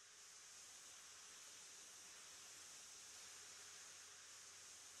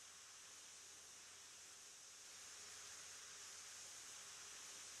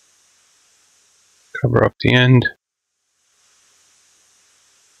 Cover up the end.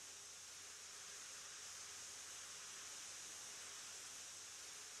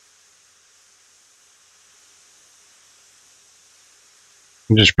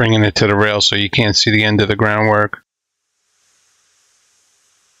 I'm just bringing it to the rail so you can't see the end of the groundwork.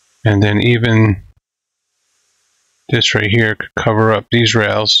 And then even this right here could cover up these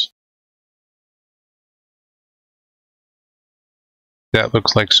rails. That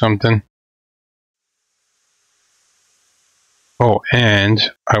looks like something. Oh, and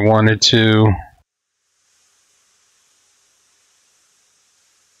I wanted to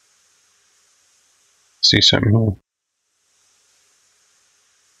see something here.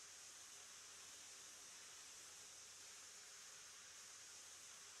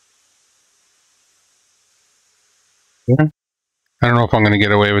 Yeah. I don't know if I'm going to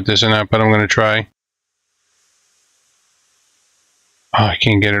get away with this or not, but I'm going to try. Oh, I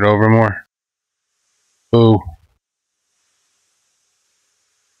can't get it over more. Ooh.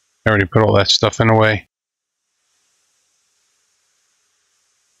 I already put all that stuff in the way.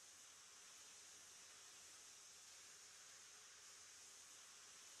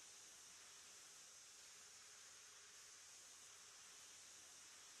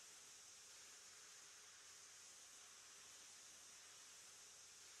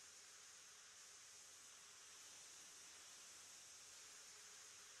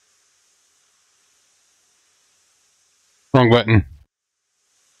 Wrong button.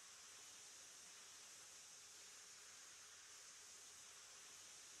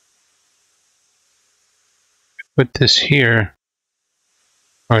 Put this here.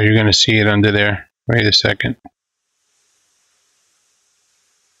 Oh, you're going to see it under there. Wait a second.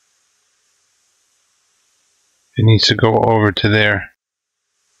 It needs to go over to there.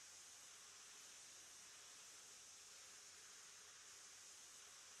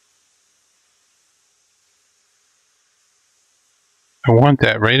 I want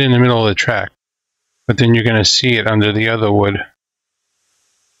that right in the middle of the track, but then you're going to see it under the other wood.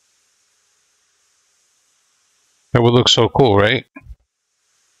 That would look so cool, right?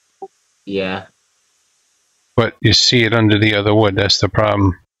 Yeah. But you see it under the other wood, that's the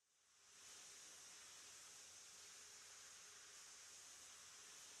problem.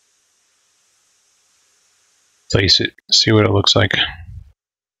 Place it, see what it looks like.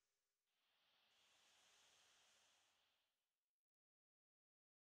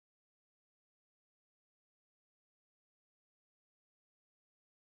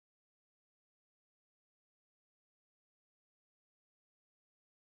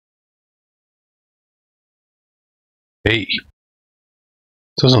 Hey,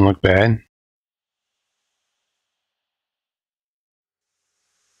 doesn't look bad.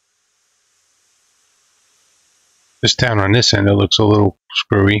 Just down on this end, it looks a little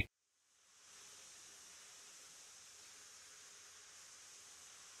screwy.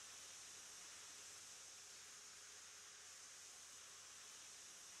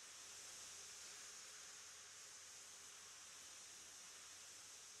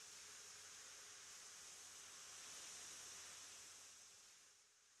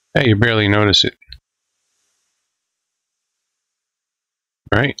 Hey, you barely notice it.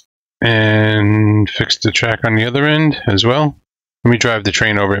 Right? And fix the track on the other end as well. Let me drive the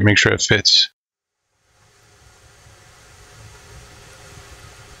train over it, make sure it fits.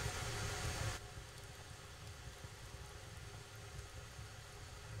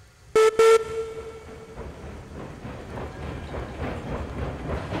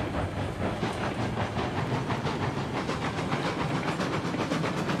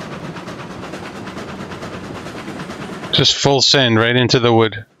 Just full send right into the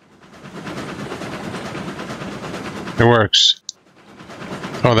wood. It works.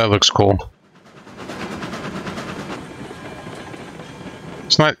 Oh, that looks cool.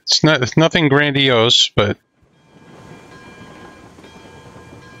 It's nothing grandiose, but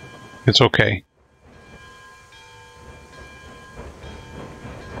it's okay.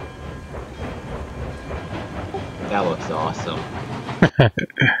 That looks awesome.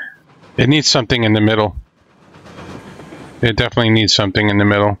 It needs something in the middle. It definitely needs something in the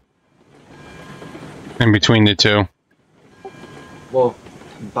middle. In between the two. Well,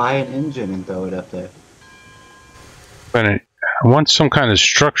 buy an engine and throw it up there. But I want some kind of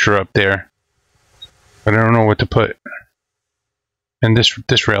structure up there. But I don't know what to put. And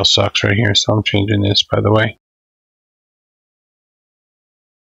this rail sucks right here, so I'm changing this, by the way.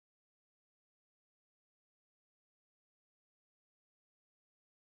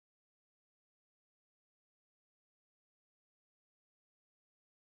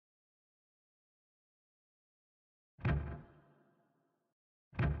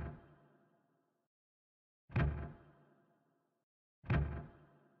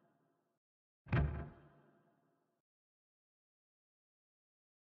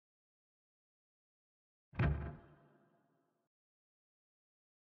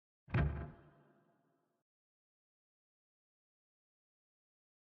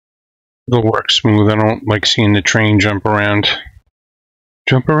 It'll work smooth. I don't like seeing the train jump around.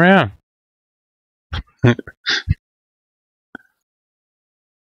 Jump around.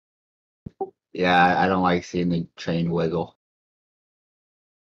 Yeah, I don't like seeing the train wiggle.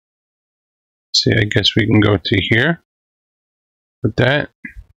 See, I guess we can go to here. With that.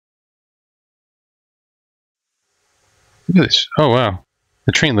 Look at this. Oh, wow.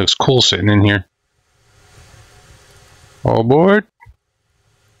 The train looks cool sitting in here. All aboard.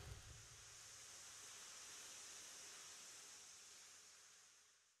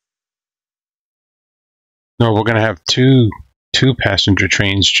 No, we're going to have two passenger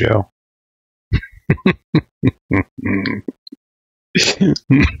trains, Joe.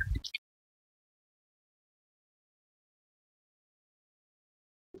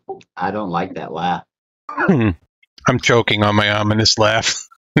 I don't like that laugh. I'm choking on my ominous laugh.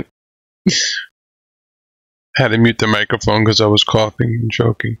 Had to mute the microphone because I was coughing and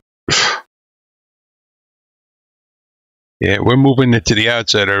choking. Yeah, we're moving it to the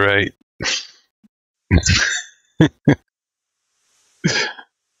outside, all right.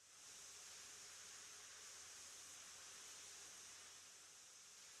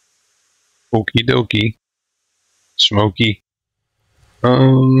 Okie dokie. Smoky.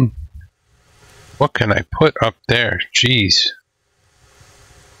 What can I put up there? Jeez.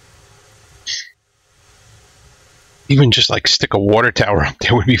 Even just like stick a water tower up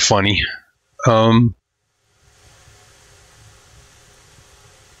there would be funny.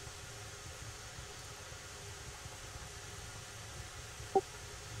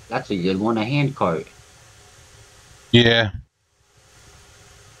 That's a good one, a hand cart. Yeah,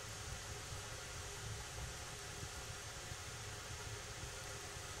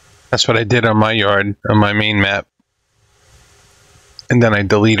 that's what I did on my yard, on my main map. And then I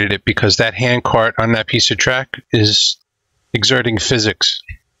deleted it because that hand cart on that piece of track is exerting physics.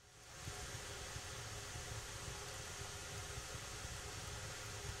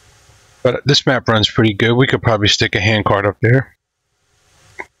 But this map runs pretty good. We could probably stick a hand cart up there.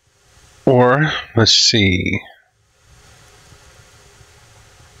 Or, let's see.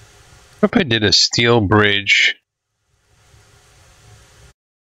 What if I did a steel bridge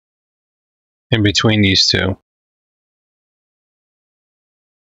in between these two?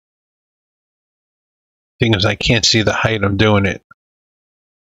 Thing is, I can't see the height of doing it.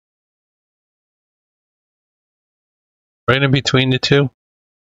 Right in between the two?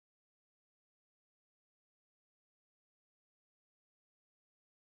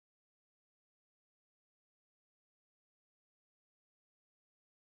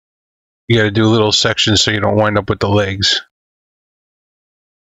 You gotta do little sections so you don't wind up with the legs.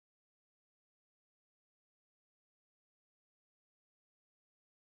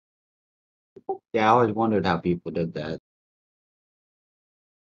 Yeah, I always wondered how people did that.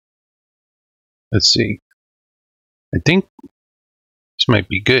 Let's see. I think this might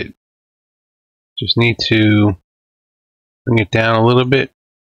be good. Just need to bring it down a little bit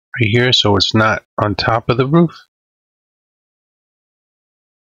right here so it's not on top of the roof.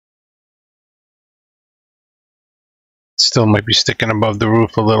 Still might be sticking above the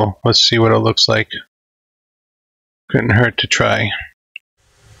roof a little. Let's see what it looks like. Couldn't hurt to try.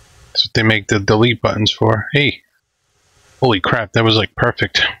 That's what they make the delete buttons for. Hey, holy crap, that was like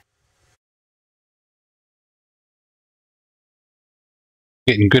perfect.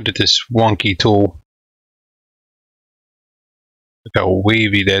 Getting good at this wonky tool. Look how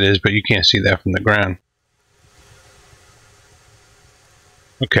wavy that is, but you can't see that from the ground.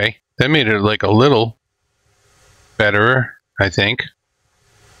 Okay, that made it like a little better, I think.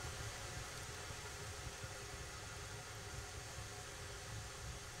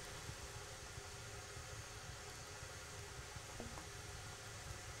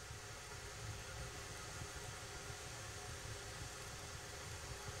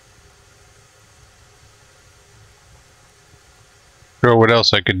 Sure, what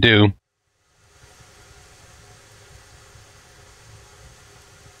else I could do.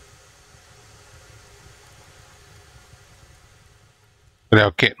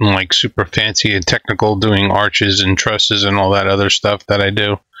 Without getting like super fancy and technical doing arches and trusses and all that other stuff that I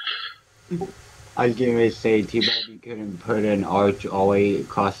do. I was going to say, too bad you couldn't put an arch all the way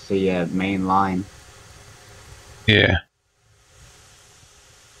across the main line. Yeah.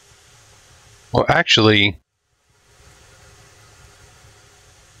 Well, actually,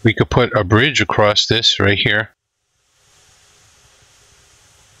 we could put a bridge across this right here.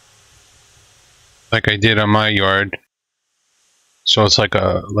 Like I did on my yard. So it's like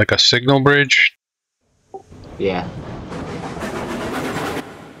a signal bridge. Yeah.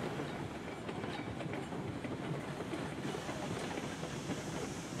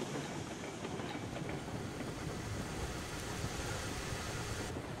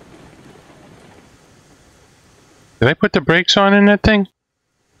 Did I put the brakes on in that thing?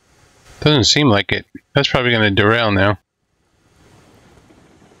 Doesn't seem like it. That's probably going to derail now.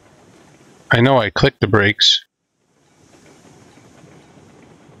 I know I clicked the brakes.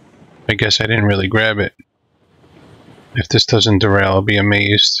 I guess I didn't really grab it. If this doesn't derail, I'll be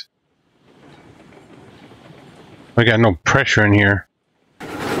amazed. I got no pressure in here.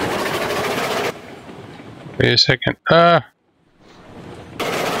 Wait a second.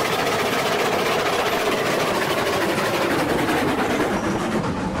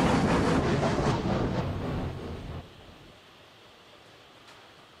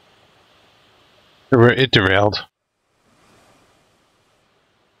 It derailed.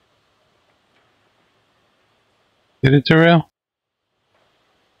 Did it derail?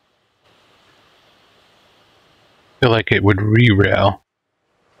 I feel like it would re-rail.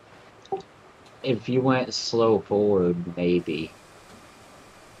 If you went slow forward, maybe.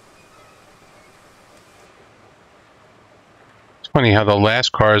 It's funny how the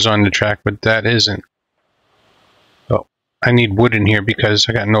last car is on the track, but that isn't. Oh, I need wood in here because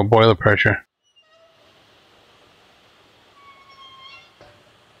I got no boiler pressure.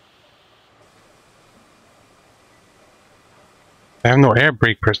 I have no air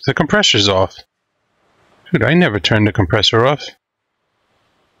brake press. The compressor's off. Dude, I never turned the compressor off.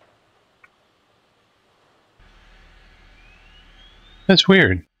 That's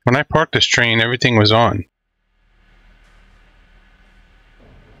weird. When I parked this train, everything was on.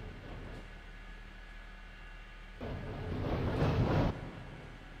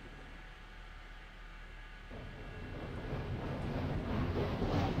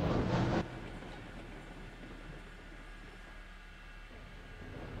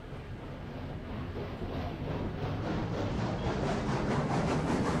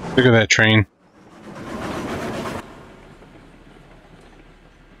 Look at that train.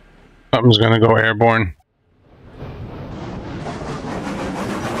 Something's gonna go airborne.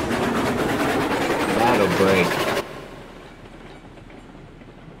 That'll break.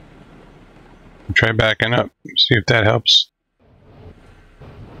 Try backing up. See if that helps.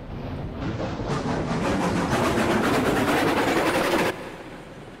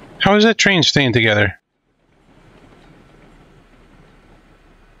 How is that train staying together?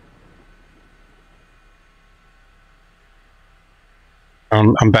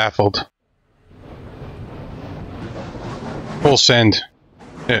 I'm baffled. Full send.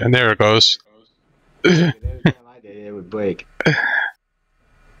 Yeah, there it goes. Every time I did it, it would break.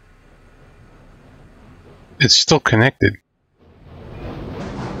 It's still connected.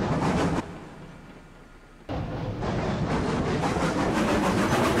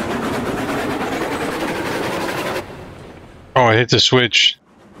 Oh, I hit the switch.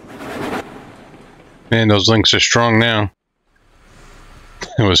 Man, those links are strong now.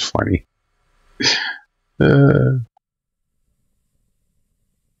 It was funny.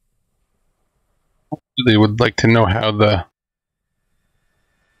 They would like to know how the...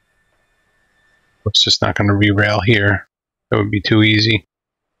 It's just not going to re-rail here. That would be too easy.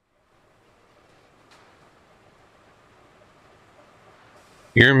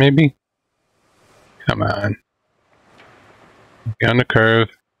 Here, maybe? Come on. Get on the curve.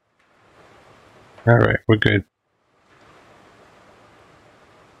 Alright, we're good.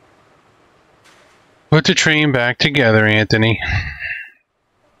 Put the train back together, Anthony.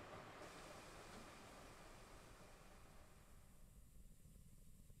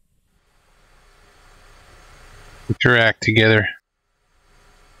 Put your act together.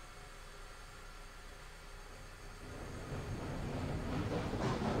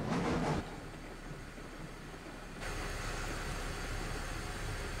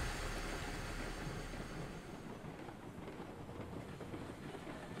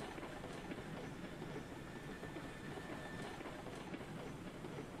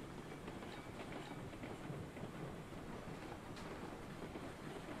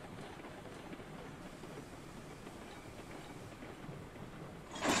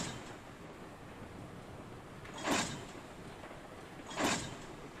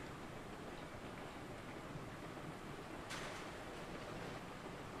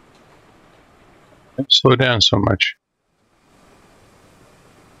 Don't slow down so much.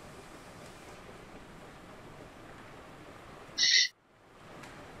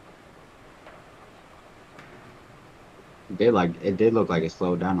 It did look like it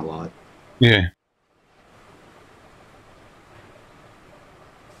slowed down a lot. Yeah.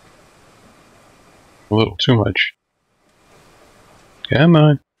 A little too much. Come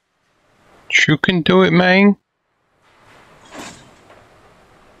on. You can do it, man.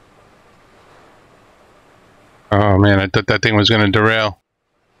 Oh man, I thought that thing was going to derail.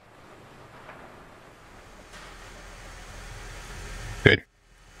 Good.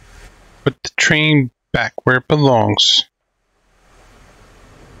 Put the train back where it belongs.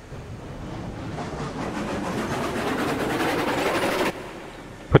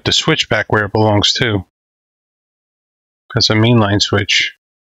 Put the switch back where it belongs too. That's a mainline switch.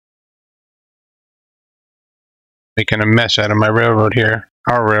 Making a mess out of my railroad here.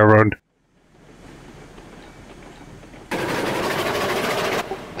 Our railroad.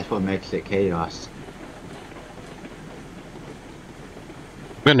 That's what makes it chaos.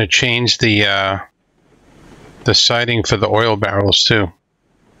 I'm going to change the siding for the oil barrels too.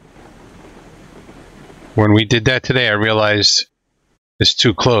 When we did that today, I realized it's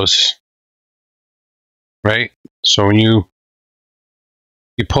too close. Right? So when you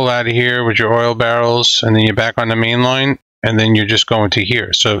pull out of here with your oil barrels and then you're back on the main line and then you're just going to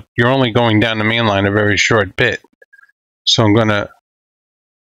here. So you're only going down the main line a very short bit. So I'm going to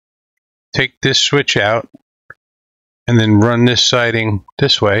take this switch out and then run this siding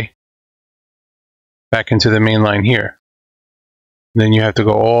this way back into the main line here. Then you have to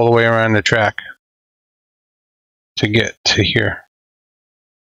go all the way around the track to get to here.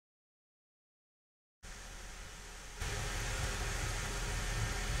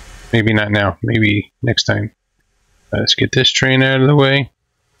 Maybe not now, maybe next time. Let's get this train out of the way.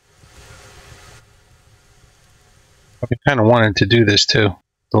 I kind of wanted to do this too,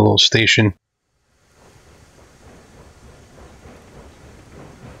 the little station.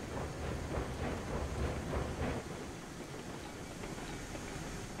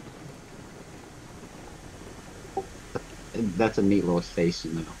 That's a neat little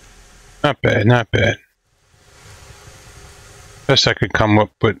station though. Not bad, not bad. Best I could come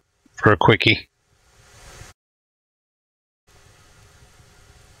up with for a quickie.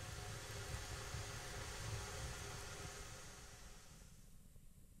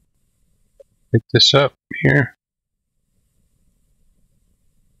 Pick this up here.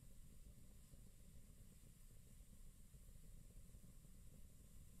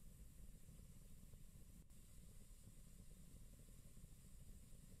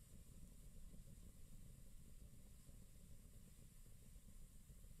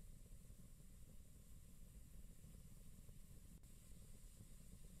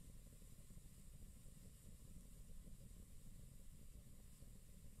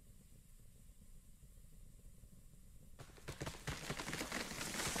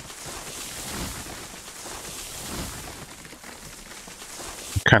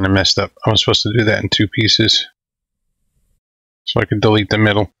 Kind of messed up. I was supposed to do that in 2 pieces so I could delete the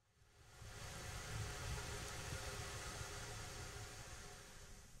middle.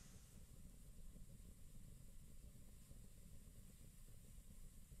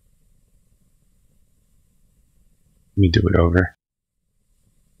 Let me do it over.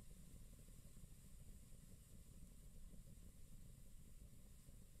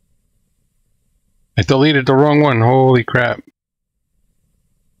 I deleted the wrong one. Holy crap.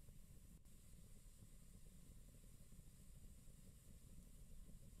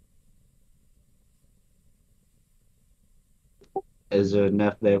 Is there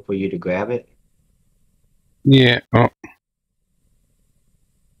enough there for you to grab it? Yeah. Oh.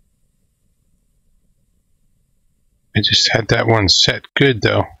 I just had that one set good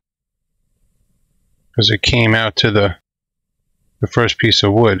though, because it came out to the first piece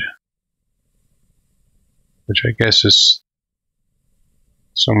of wood, which I guess is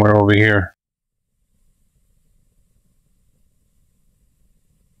somewhere over here.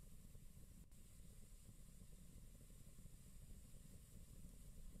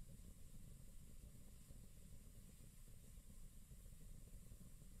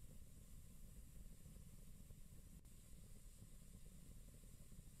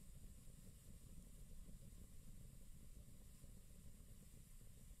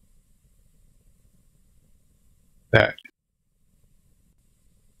 That.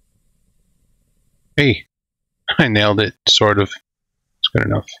 Hey, I nailed it, sort of. It's good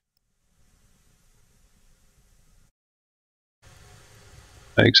enough.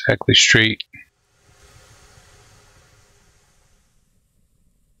 Not exactly straight.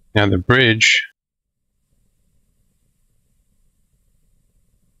 Now the bridge.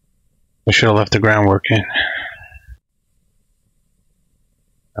 I should have left the groundwork in.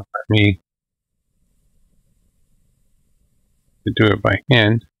 Now let me do it by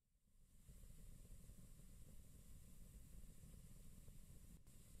hand.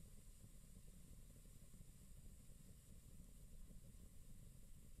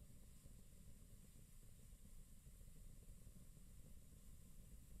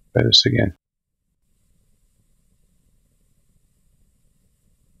 Try this again.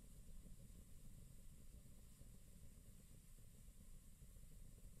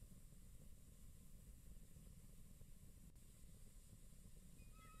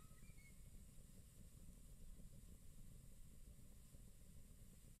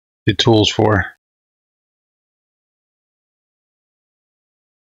 The tools for.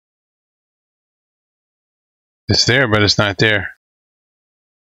 It's there, but it's not there.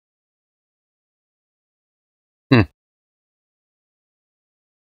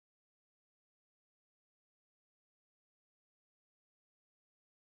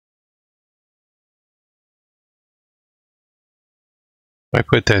 If I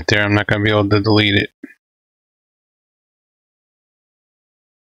put that there, I'm not going to be able to delete it.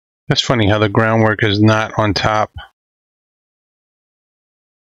 That's funny how the groundwork is not on top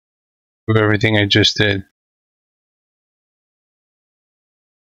of everything I just did.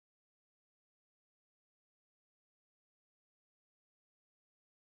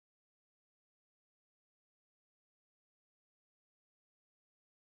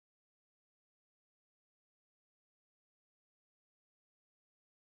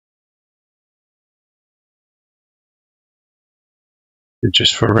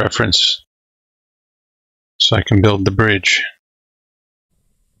 Just for reference, so I can build the bridge.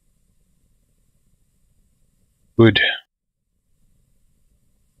 Good.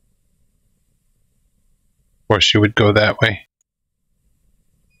 Of course, you would go that way.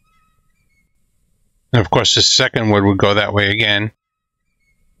 And of course, the second wood would go that way again.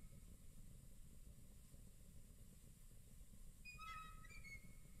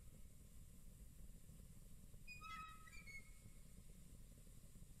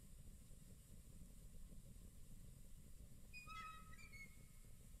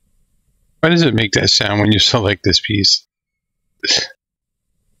 Why does it make that sound when you select this piece?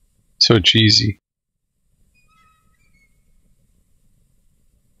 So cheesy.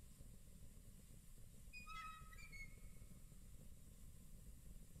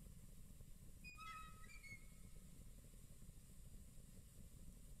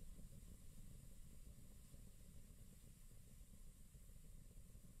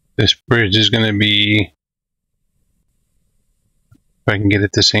 This bridge is going to be, if I can get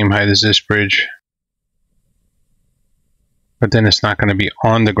it the same height as this bridge. But then it's not going to be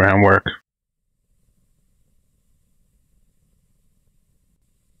on the groundwork.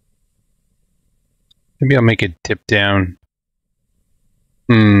 Maybe I'll make it dip down.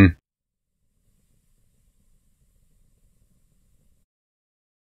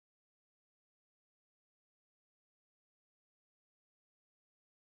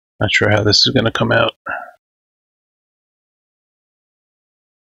 Not sure how this is going to come out.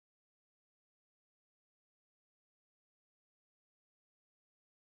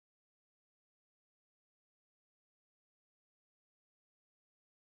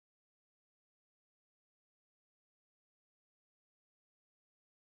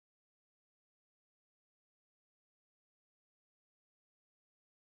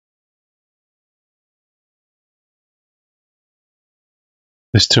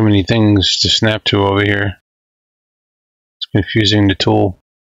 There's too many things to snap to over here. It's confusing the tool.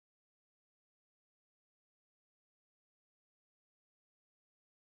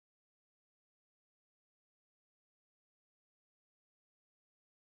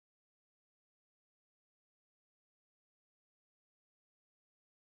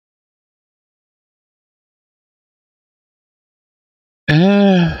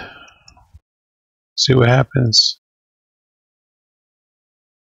 See what happens.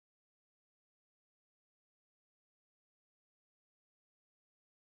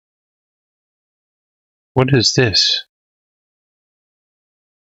 What is this?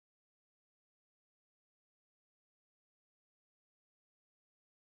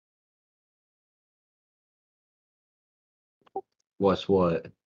 What's what?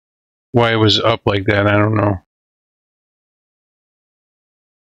 Why it was up like that, I don't know.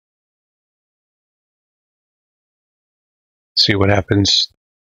 See what happens.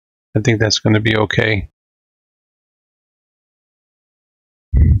 I think that's going to be okay.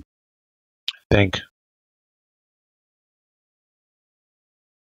 I think.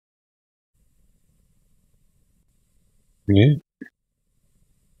 Yeah.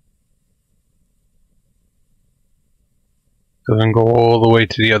 Doesn't go all the way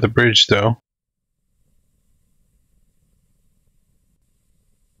to the other bridge though.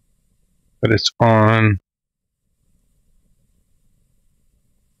 But it's on.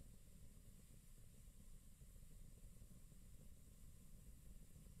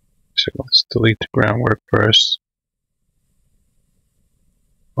 So let's delete the groundwork first.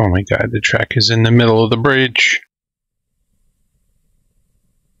 Oh my god, the track is in the middle of the bridge.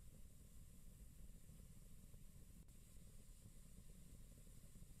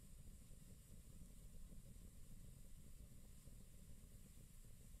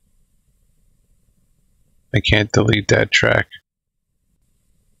 I can't delete that track.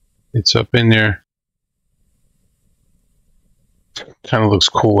 It's up in there. Kind of looks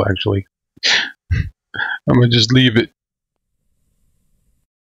cool actually. I'm gonna just leave it.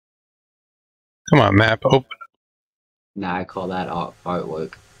 Come on, map, open. Nah, I call that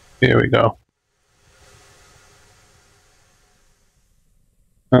artwork. Here we go.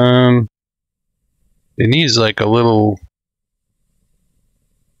 It needs like a little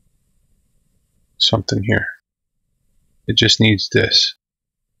something here. It just needs this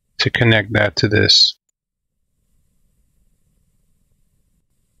to connect that to this.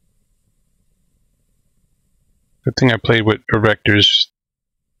 Good thing I played with erectors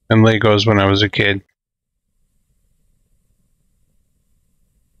and Legos when I was a kid.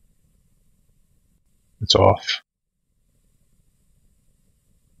 It's off.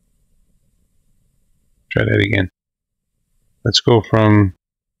 Try that again. Let's go from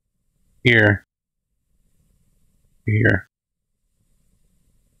here to here.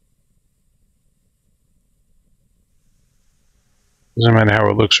 Doesn't matter how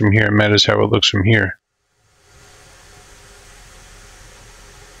it looks from here, it matters how it looks from here.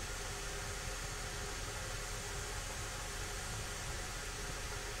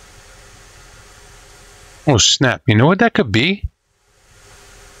 Oh snap, you know what that could be?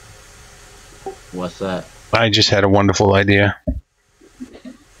 What's that? I just had a wonderful idea.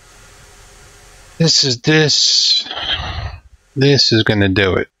 This is gonna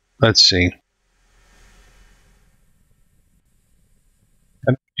do it. Let's see.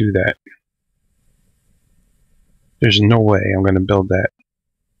 How do you do that? There's no way I'm gonna build that.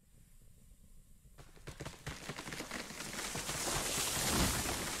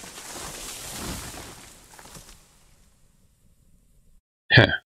 Huh.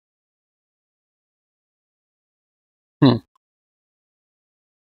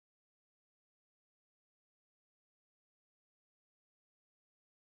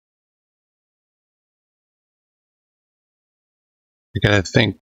 I gotta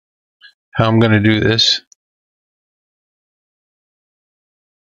think how I'm gonna do this.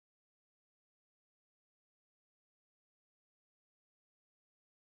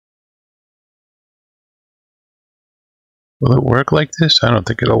 Will it work like this? I don't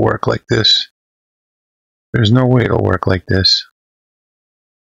think it'll work like this. There's no way it'll work like this.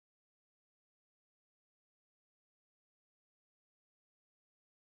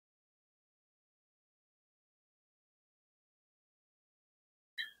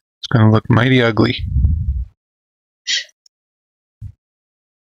 It's gonna look mighty ugly.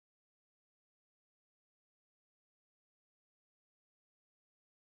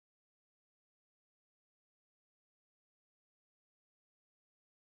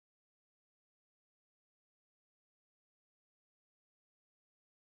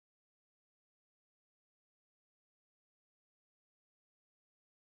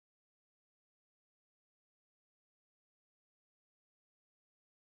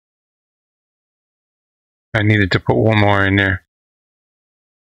 I needed to put one more in there.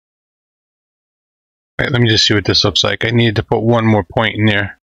 All right, let me just see what this looks like. I needed to put one more point in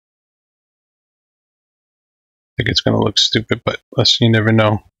there. I think it's gonna look stupid, but you never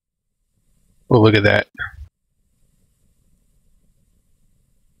know. Well, look at that.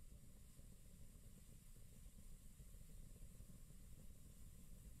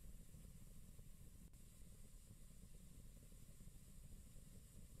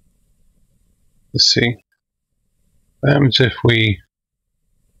 Let's see. What happens if we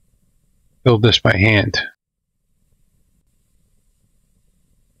build this by hand?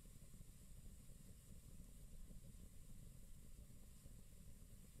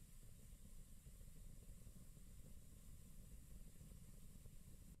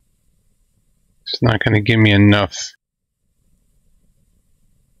 It's not going to give me enough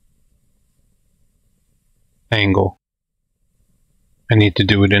angle. I need to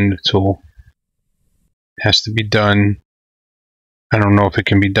do it in the tool. It has to be done. I don't know if it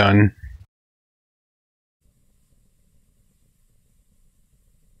can be done.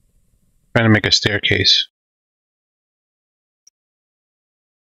 Trying to make a staircase.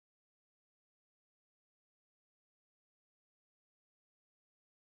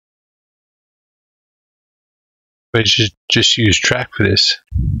 But I should just use track for this.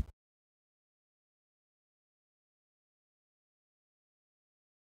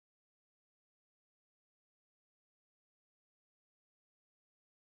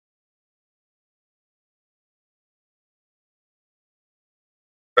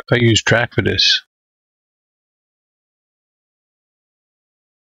 If I use track for this.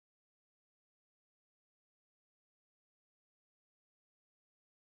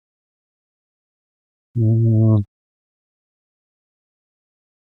 Mm.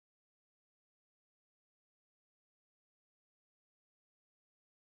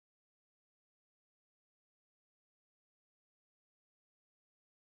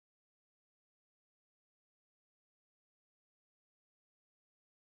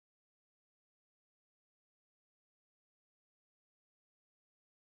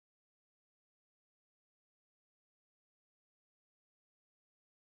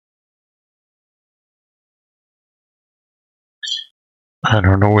 I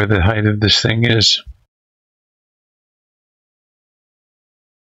don't know where the height of this thing is.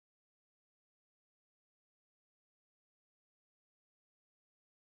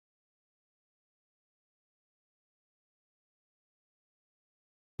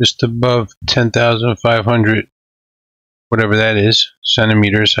 Just above 10,500, whatever that is,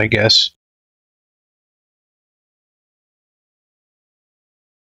 centimeters, I guess.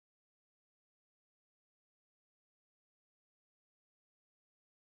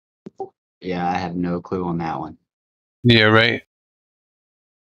 Yeah, I have no clue on that one. Yeah, right.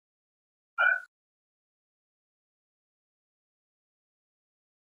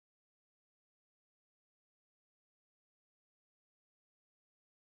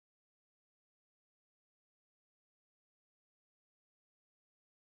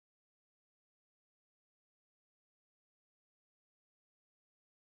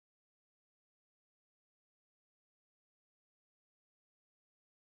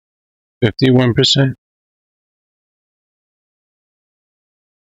 $51%,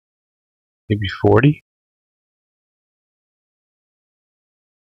 maybe 40.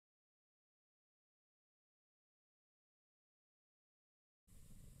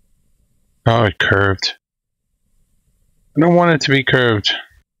 Oh, it curved. I don't want it to be curved.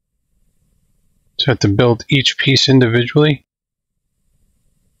 So I have to build each piece individually.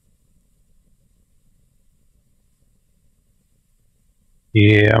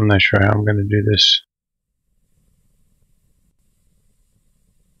 Yeah, I'm not sure how I'm going to do this.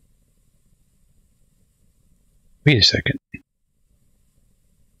 Wait a second.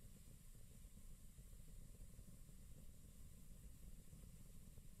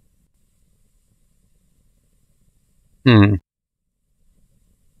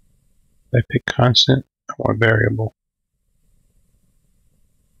 I pick constant, I want variable.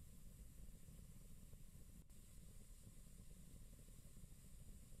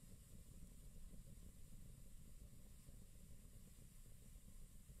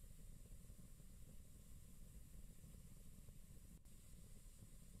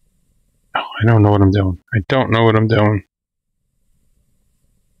 Oh, I don't know what I'm doing. I don't know what I'm doing.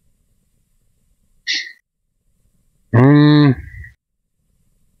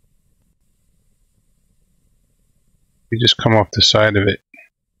 You just come off the side of it.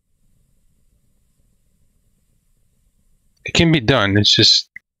 It can be done. It's just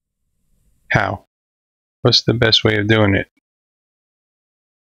how. What's the best way of doing it?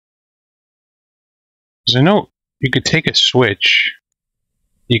 Because I know you could take a switch.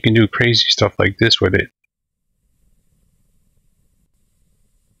 You can do crazy stuff like this with it.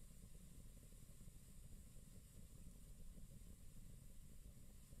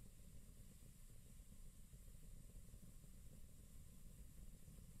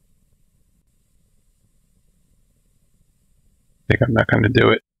 I think I'm not going to do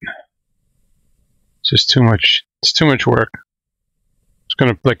it. It's just too much. It's too much work. It's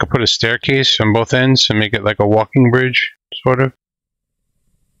going to like put a staircase on both ends and make it like a walking bridge, sort of.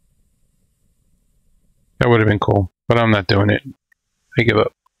 That would have been cool, but I'm not doing it. I give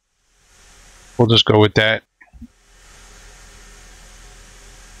up. We'll just go with that.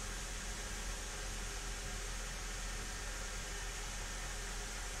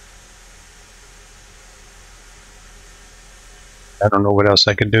 I don't know what else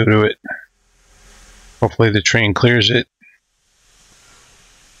I could do to it. Hopefully the train clears it.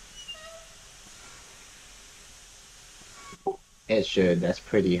 It should. That's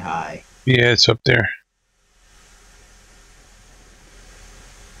pretty high. Yeah, it's up there.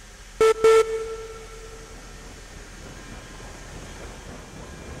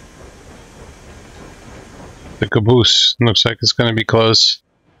 The caboose looks like it's going to be close.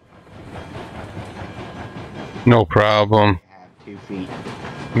 No problem. Have 2 feet.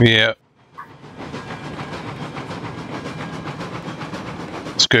 Yeah.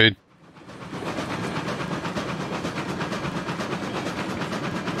 It's good.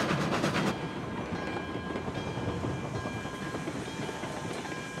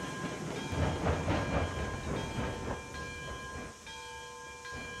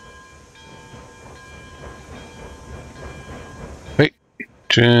 Wait.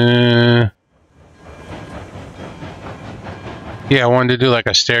 Yeah, I wanted to do like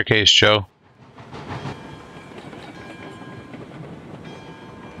a staircase, Joe.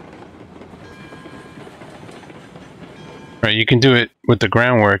 Right, you can do it with the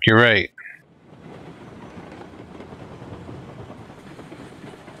groundwork, you're right.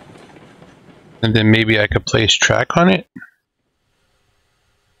 And then maybe I could place track on it?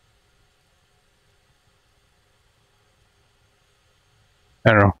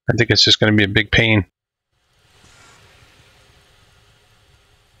 I don't know. I think it's just going to be a big pain.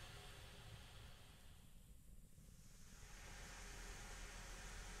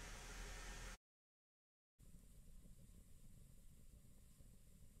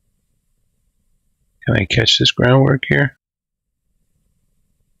 Can I catch this groundwork here?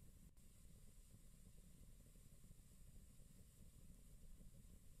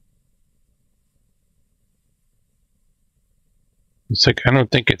 It's like, I don't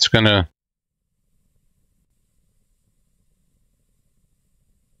think it's gonna...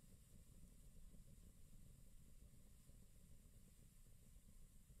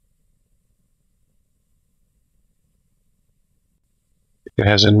 It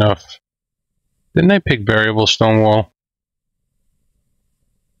has enough. Didn't I pick variable stone wall?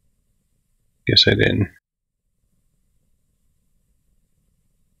 Guess I didn't.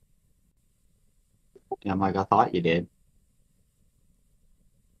 Yeah, Mike, I thought you did.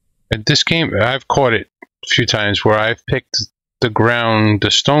 At this game, I've caught it a few times where I've picked the ground,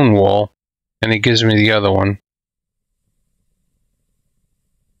 the stone wall, and it gives me the other one.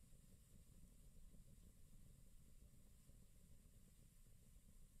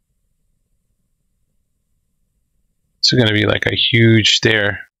 It's going to be like a huge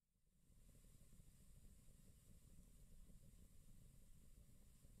stair.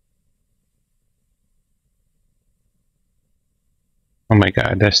 Oh my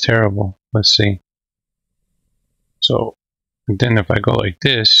god, that's terrible. Let's see. So, and then if I go like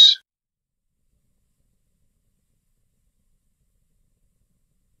this,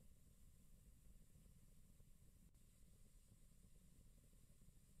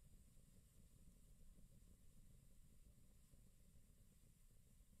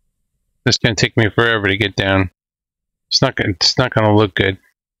 This is gonna take me forever to get down. It's not gonna look good.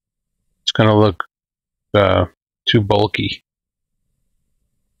 It's gonna look too bulky.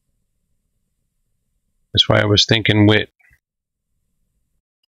 That's why I was thinking width.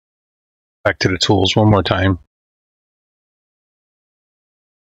 Back to the tools one more time.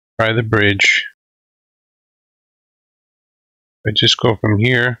 Try the bridge. I just go from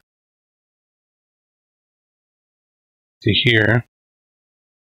here to here.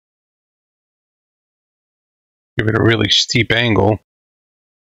 Give it a really steep angle.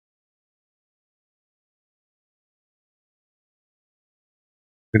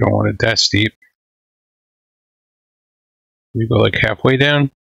 We don't want it that steep. We go like halfway down.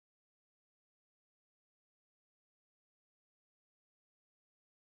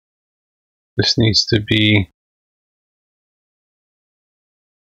 This needs to be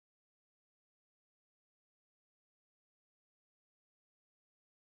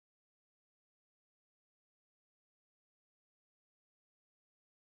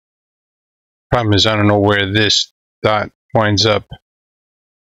problem is I don't know where this dot winds up.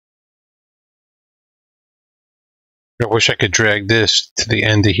 I wish I could drag this to the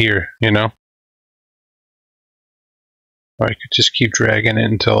end of here, you know? Or I could just keep dragging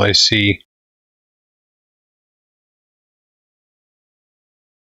it until I see.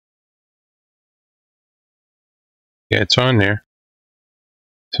 Yeah, it's on there.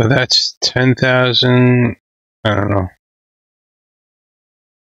 So that's 10,000, I don't know.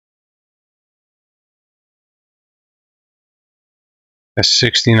 That's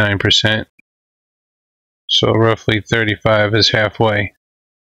 69%. So roughly 35 is halfway.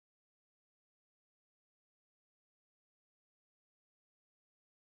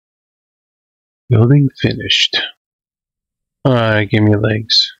 Building finished. Give me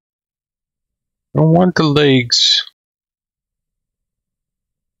legs. I don't want the legs.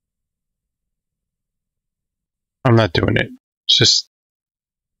 I'm not doing it. It's just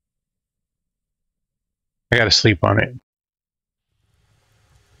I gotta sleep on it.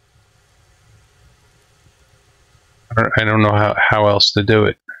 I don't know how else to do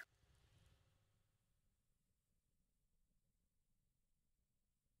it.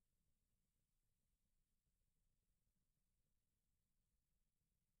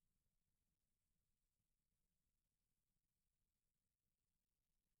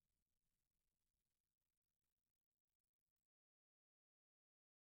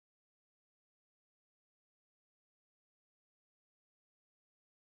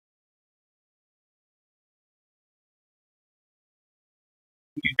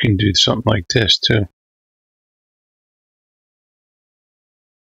 You can do something like this too.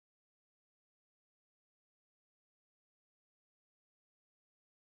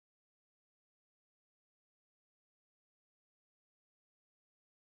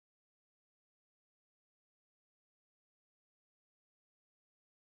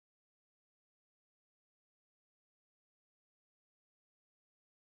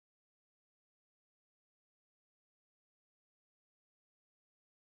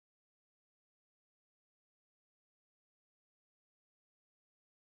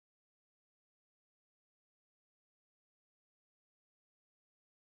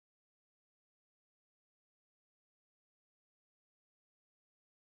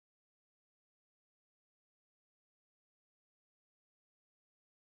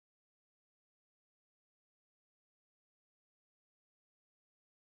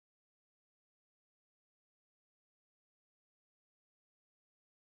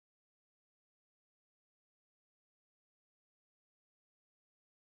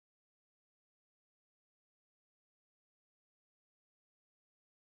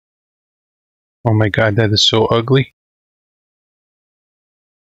 Oh my god, that is so ugly.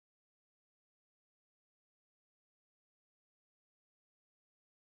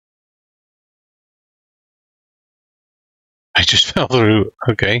 I just fell through.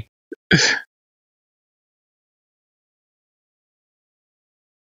 Okay.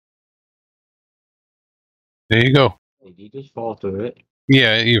 There you go. Did you just fall through it?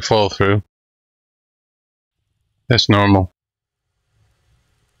 Yeah, you fall through. That's normal.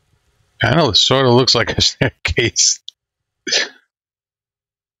 Panel sort of looks like a staircase.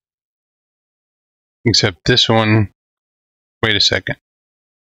 Except this one. Wait a second.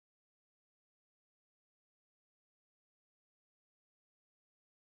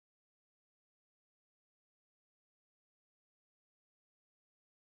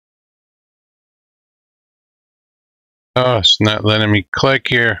 Oh, it's not letting me click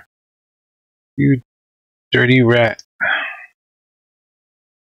here. You dirty rat.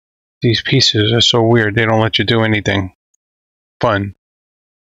 These pieces are so weird. They don't let you do anything fun.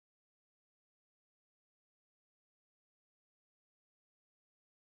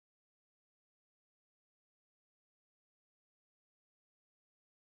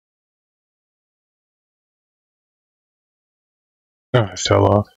 Oh, I fell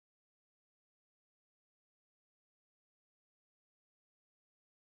off.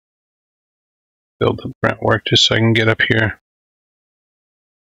 Build the groundwork just so I can get up here.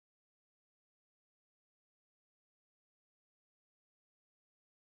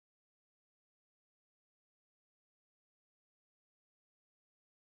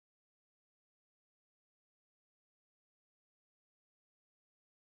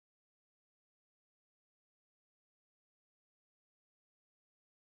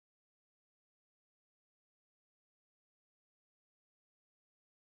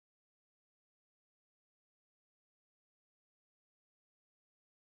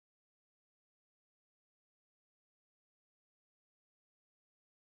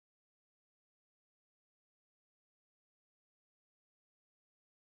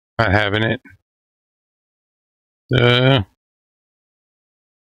 Not having it.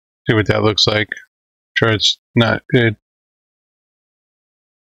 See what that looks like. Sure, it's not good.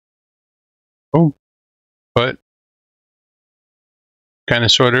 Oh, but kind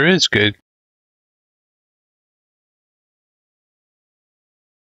of sort of is good.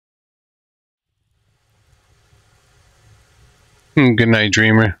 Good night,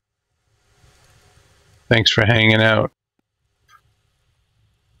 dreamer. Thanks for hanging out.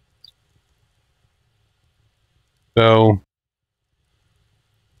 So,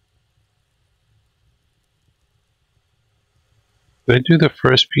 did I do the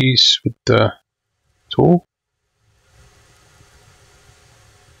first piece with the tool?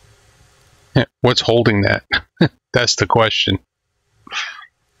 What's holding that? That's the question.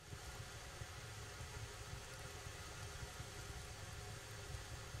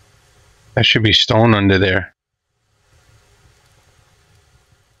 That should be stone under there.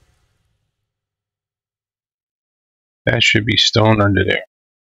 That should be stone under there.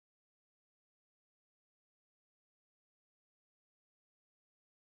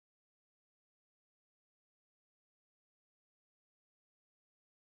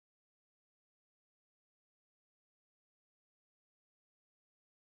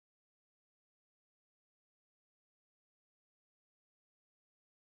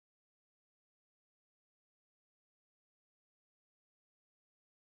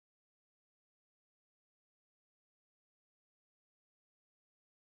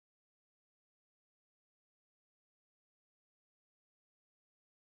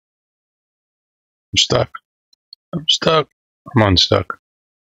 I'm stuck. I'm stuck. I'm unstuck.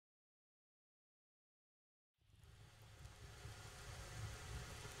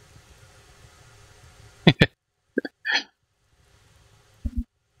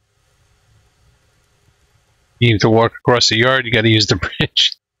 You need to walk across the yard, you gotta use the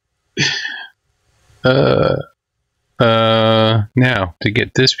bridge. Now, to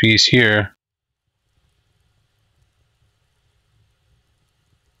get this piece here,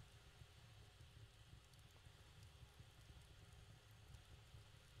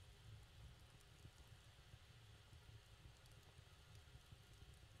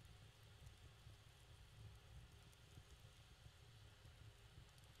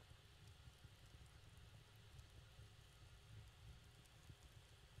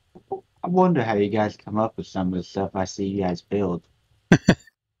 I wonder how you guys come up with some of the stuff I see you guys build.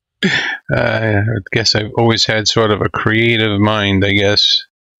 I guess I've always had sort of a creative mind, I guess.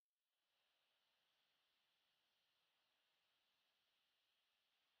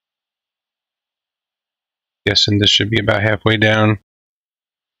 Guessing this should be about halfway down.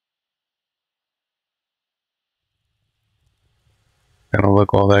 Don't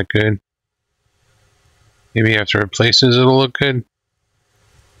look all that good. Maybe after it places it'll look good.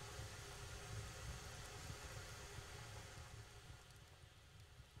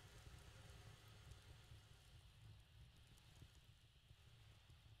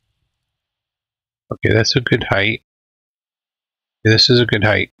 Okay, that's a good height. This is a good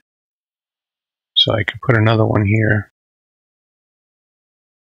height. So I could put another one here.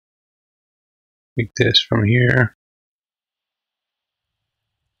 Like this from here.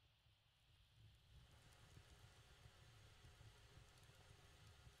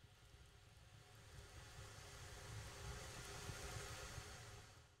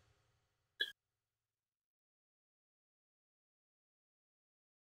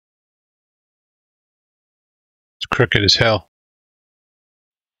 It's crooked as hell.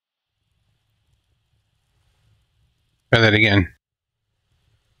 Try that again.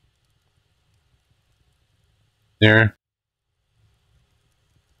 There.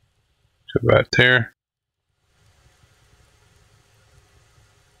 To about there.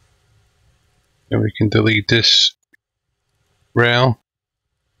 And we can delete this rail.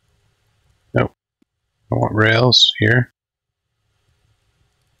 Nope. I want rails here.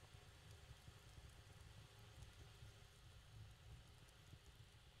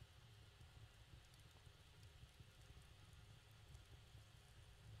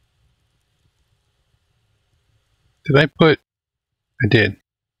 Did I put? I did.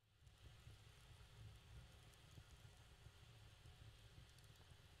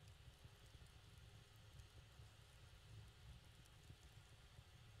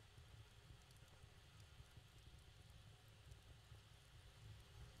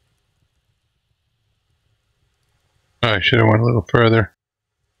 Oh, I should have went a little further.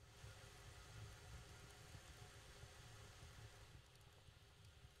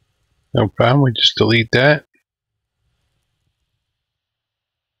 No problem. We just delete that.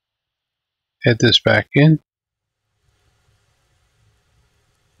 Add this back in.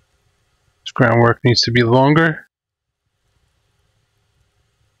 This groundwork needs to be longer.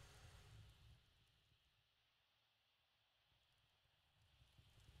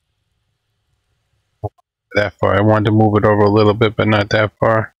 That far. I wanted to move it over a little bit, but not that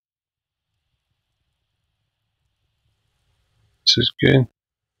far. This is good.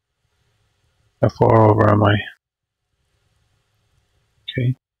 How far over am I?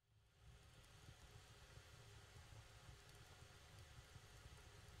 Okay.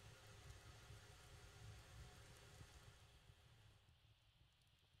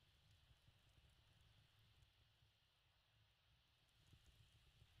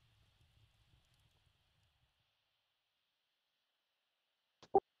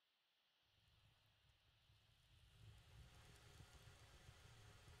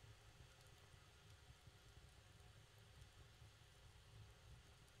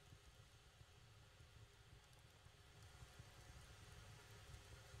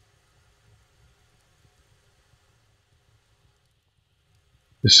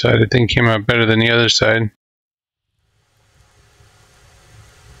 This side I think came out better than the other side.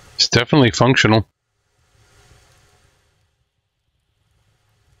 It's definitely functional.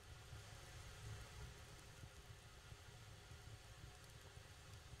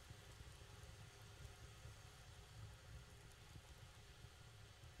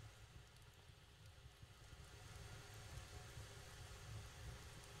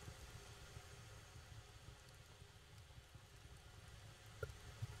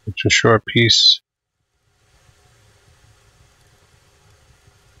 It's a short piece.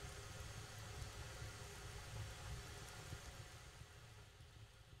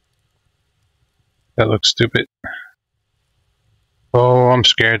 That looks stupid. Oh, I'm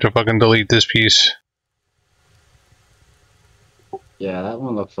scared to fucking delete this piece. Yeah, that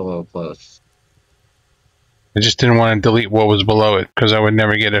one looks a little close. I just didn't want to delete what was below it because I would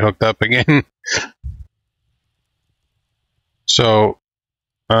never get it hooked up again. So,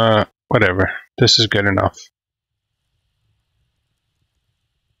 whatever. This is good enough.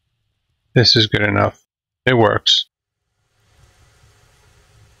 This is good enough. It works.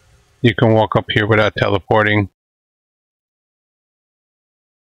 You can walk up here without teleporting.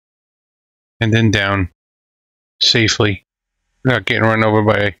 And then down safely without getting run over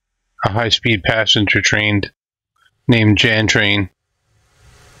by a high-speed passenger train named Jan Train.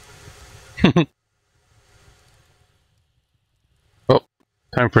 Oh,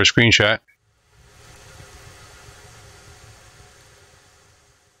 time for a screenshot.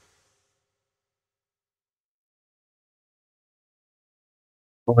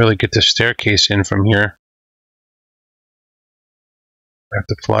 We'll really get the staircase in from here. I have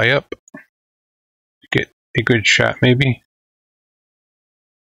to fly up. Get a good shot, maybe.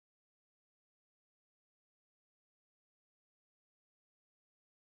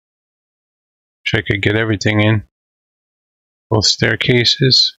 Wish I could get everything in. Both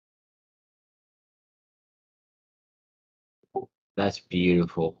staircases. That's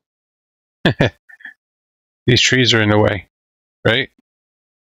beautiful. These trees are in the way, right?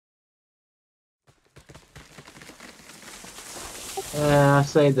 I'll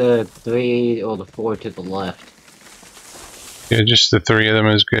say the 3 or the 4 to the left. Yeah, just the 3 of them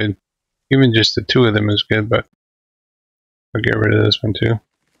is good. Even just the 2 of them is good, but I'll get rid of this one too.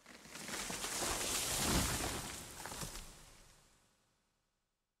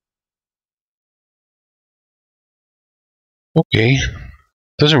 Okay.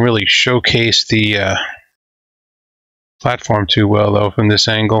 Doesn't really showcase the platform too well though from this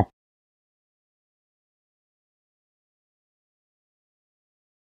angle.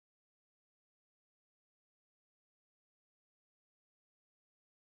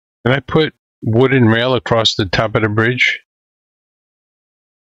 Can I put wooden rail across the top of the bridge?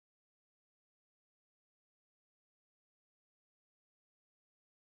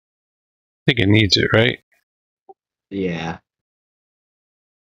 I think it needs it, right? Yeah.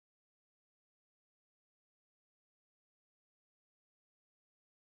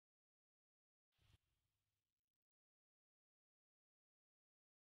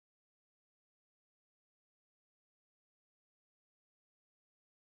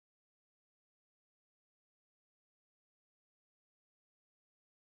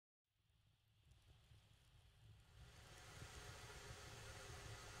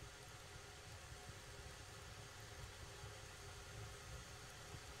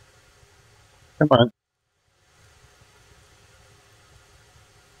 Come on.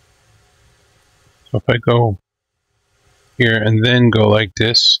 So if I go here and then go like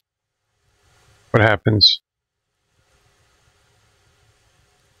this, what happens?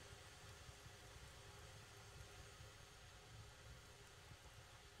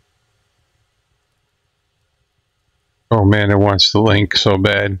 Oh man, it wants the link so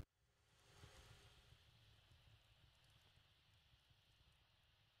bad.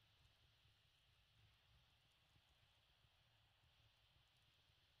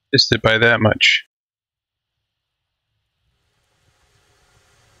 Missed it by that much.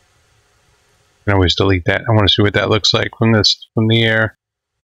 I can always delete that. I want to see what that looks like from the air.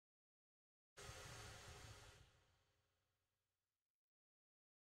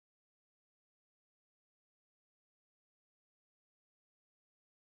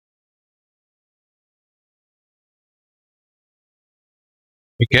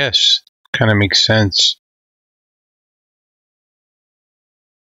 I guess. Kind of makes sense.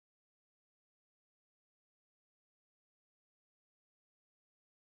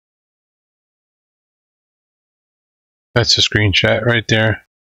 That's a screenshot right there.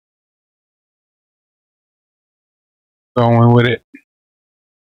 Going with it.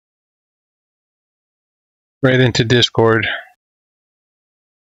 Right into Discord.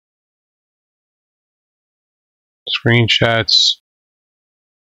 Screenshots.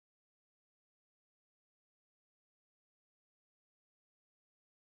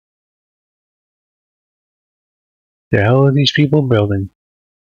 The hell are these people building?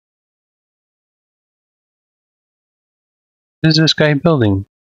 What is this guy building?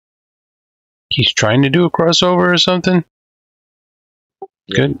 He's trying to do a crossover or something?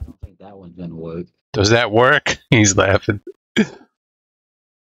 Yeah, Good. I don't think that one's gonna work. Does that work? He's laughing.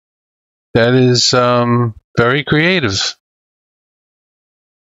 That is very creative.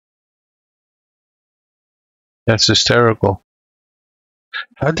 That's hysterical.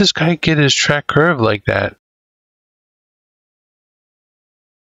 How'd this guy get his track curved like that?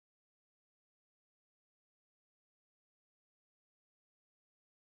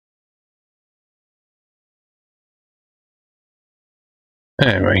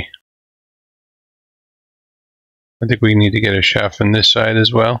 Anyway, I think we need to get a shaft on this side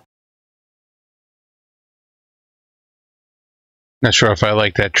as well. Not sure if I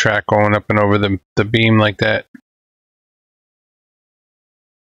like that track going up and over the beam like that.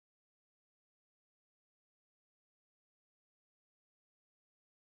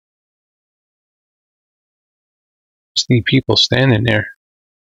 Just need people standing there.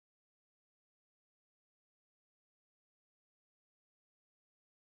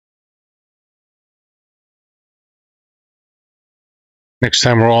 Next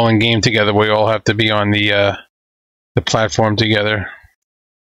time we're all in game together, we all have to be on the platform together.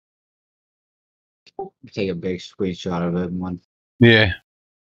 Take a big screenshot of everyone. Yeah.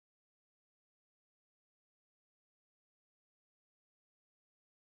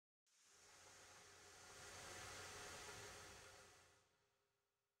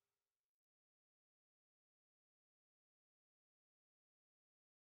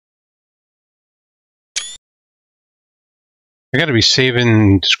 I gotta be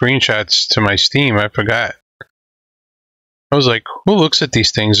saving screenshots to my Steam. I forgot. I was like, who looks at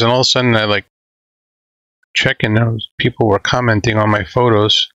these things? And all of a sudden I like checking those people were commenting on my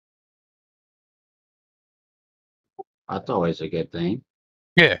photos. That's always a good thing.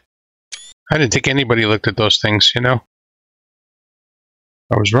 Yeah. I didn't think anybody looked at those things, you know?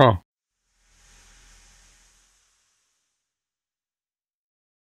 I was wrong.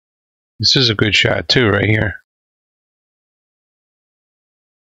 This is a good shot too, right here.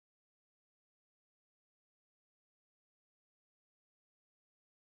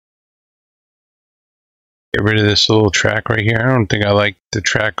 Get rid of this little track right here. I don't think I like the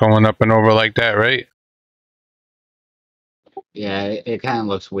track going up and over like that, right? Yeah, it kind of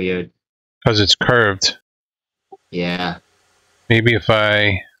looks weird. Because it's curved. Yeah. Maybe if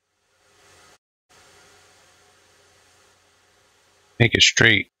I make it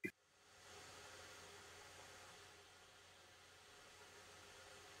straight.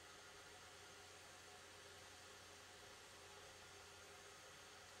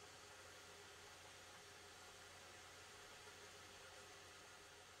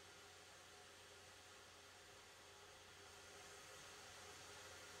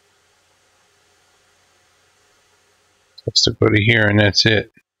 Let's go to here and that's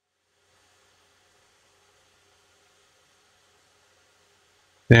it.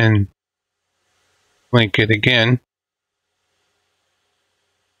 Then link it again.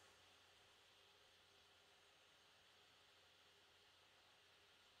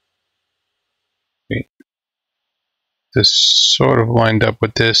 this sort of lined up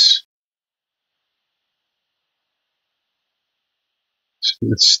with this.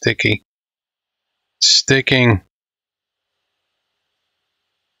 It's sticky. It's sticking.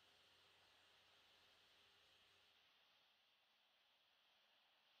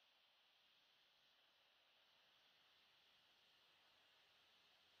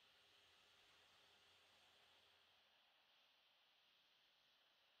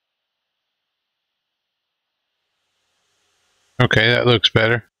 Okay, that looks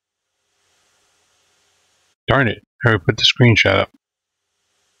better. Darn it. I put the screenshot up.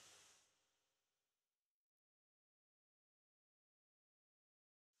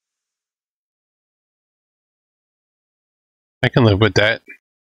 I can live with that.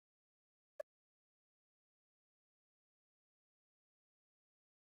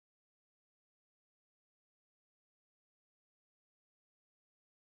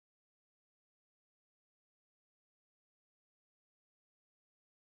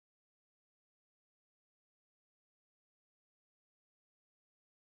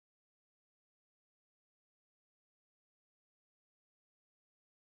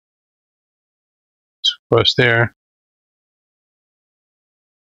 Close there.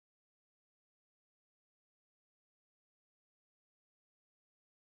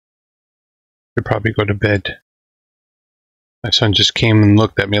 Should probably go to bed. My son just came and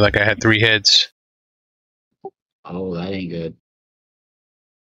looked at me like I had 3 heads. Oh, that ain't good.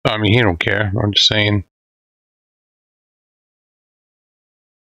 I mean, he don't care. I'm just saying.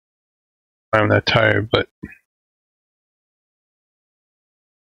 I'm not tired, but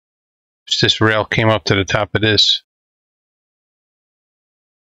this rail came up to the top of this.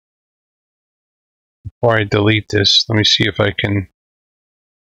 Before I delete this, let me see if I can.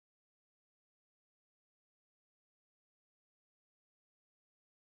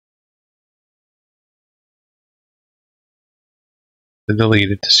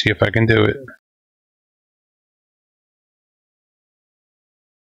 Delete it to see if I can do it.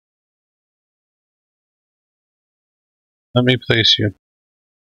 Let me place you.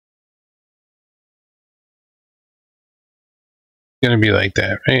 It's gonna be like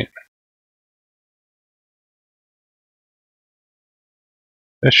that, right?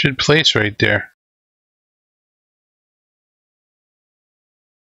 That should place right there.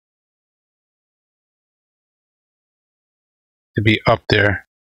 To be up there.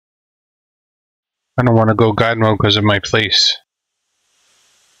 I don't want to go God mode because of my place.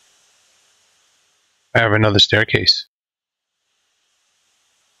 I have another staircase.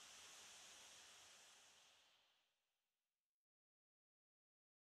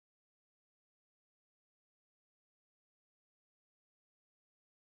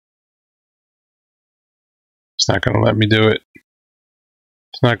 It's not going to let me do it.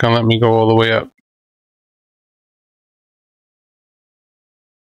 It's not going to let me go all the way up.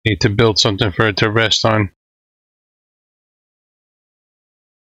 Need to build something for it to rest on.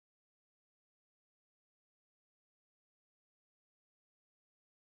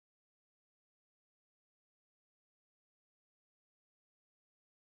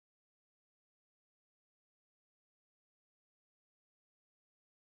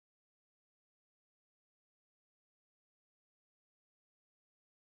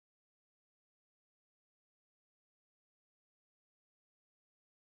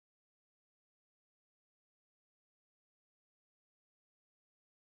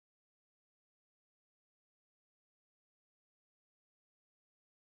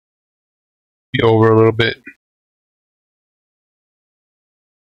 Be over a little bit.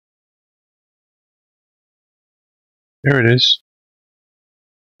 There it is.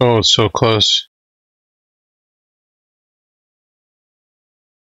 Oh, it's so close.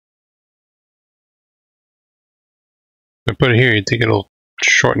 If I put it here, you think it'll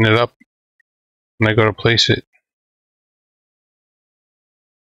shorten it up when I go to place it?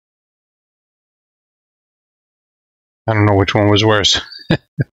 I don't know which one was worse.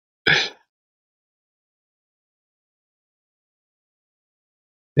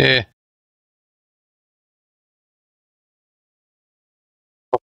 Yeah.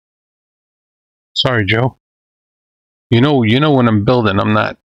 Sorry, Joe. You know when I'm building, I'm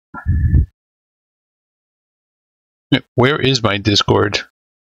not. Where is my Discord?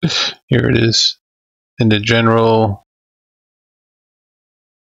 Here it is. In the general.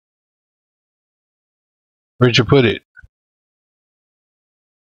 Where'd you put it?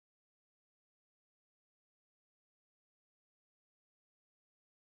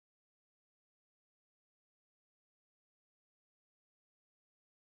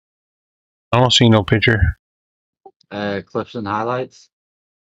 I don't see no picture. Clips and highlights.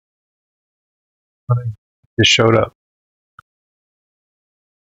 It showed up.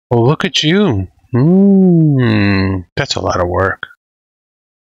 Well, look at you. That's a lot of work.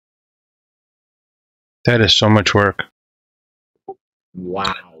 That is so much work.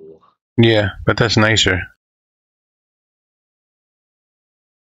 Wow. Yeah, but that's nicer.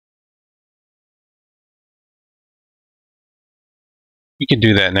 You can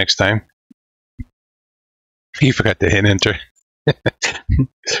do that next time. You forgot to hit enter.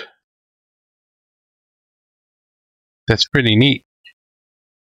 That's pretty neat.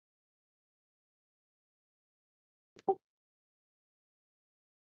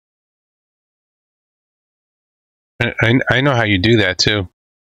 I know how you do that too.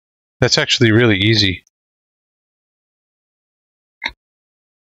 That's actually really easy. You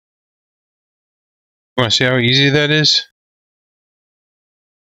want to see how easy that is?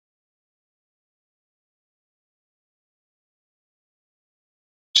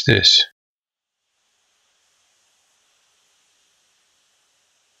 What's this?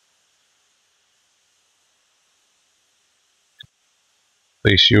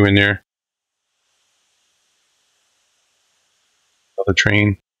 Place you in there. The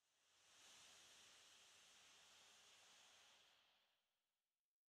train.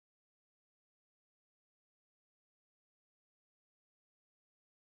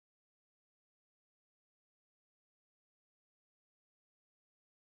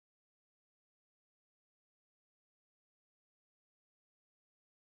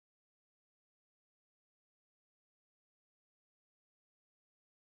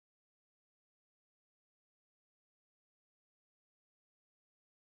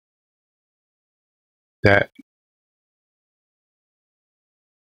 That.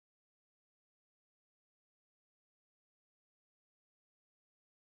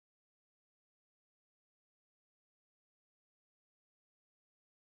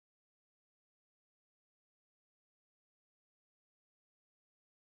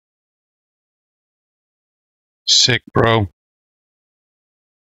 Sick, bro.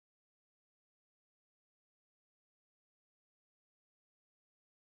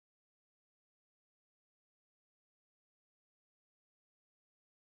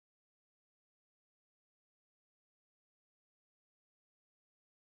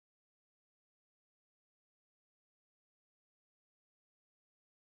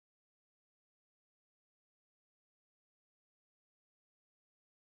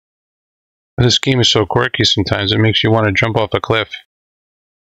 This game is so quirky sometimes it makes you want to jump off a cliff.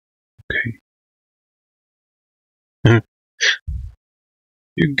 Okay.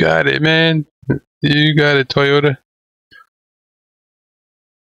 You got it, man. You got it, Toyota.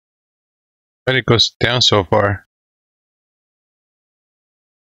 But it goes down so far.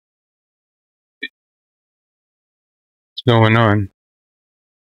 What's going on?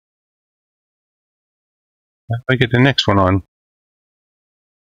 If I get the next one on,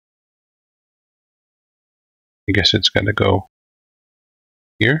 I guess it's got to go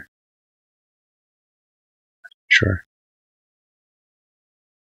here. Sure.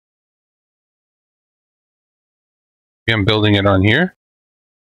 Maybe I'm building it on here.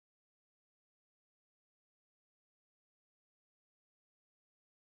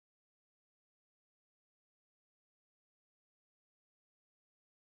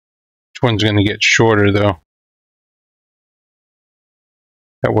 Which one's going to get shorter though?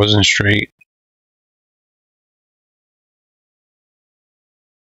 That wasn't straight.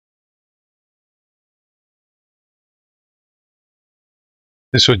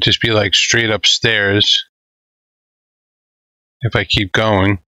 This would just be like straight upstairs if I keep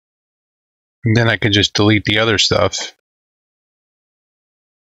going. And then I could just delete the other stuff.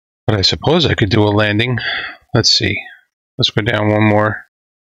 But I suppose I could do a landing. Let's see. Let's go down one more.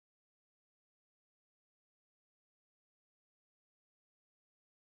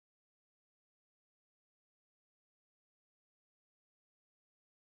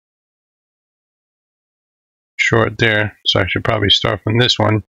 Short there. So I should probably start from this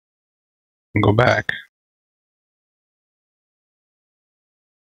one and go back.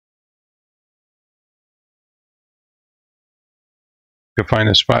 Could find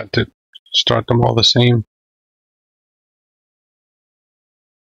a spot to start them all the same.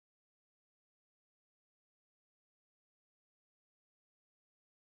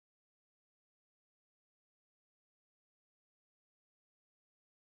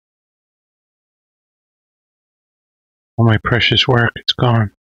 All my precious work, it's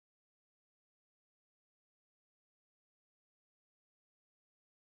gone.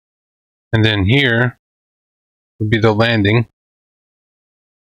 And then here would be the landing.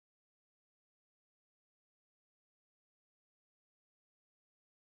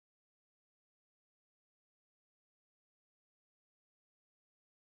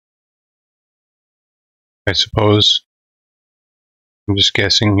 I suppose. I'm just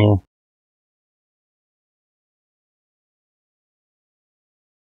guessing here.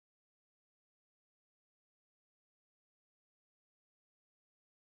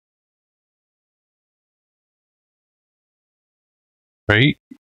 Right?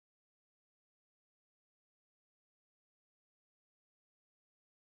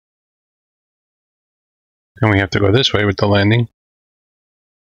 Then we have to go this way with the landing.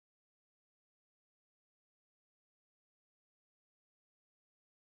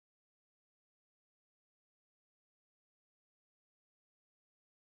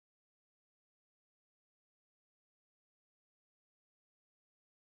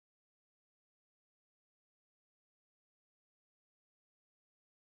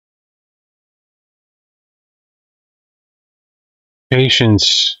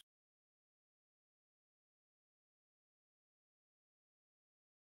 Patience.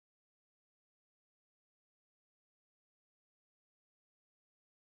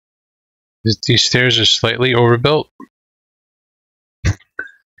 These stairs are slightly overbuilt.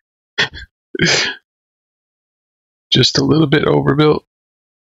 Just a little bit overbuilt.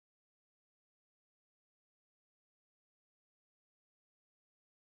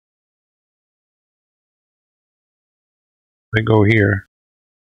 I go here.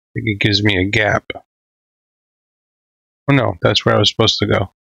 I think it gives me a gap. Oh no, that's where I was supposed to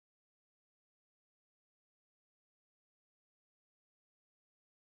go.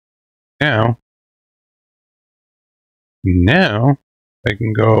 Now I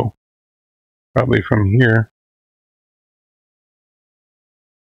can go probably from here.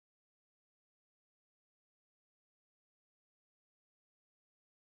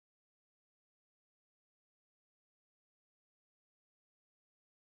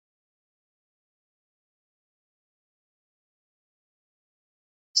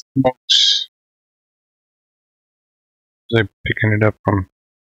 Smokes. Was I picking it up from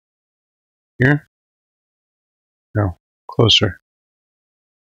here? No, closer.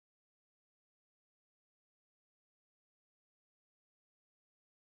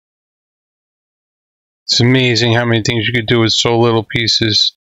 It's amazing how many things you could do with so little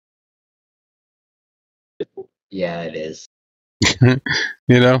pieces. Yeah, it is. You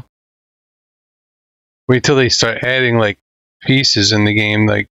know? Wait till they start adding like pieces in the game,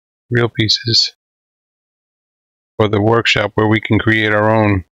 like real pieces. Or the workshop where we can create our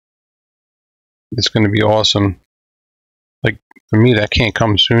own. It's going to be awesome. Like, for me, that can't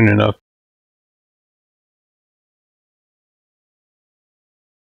come soon enough.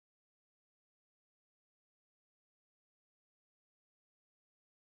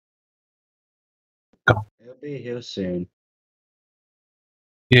 It'll be here soon.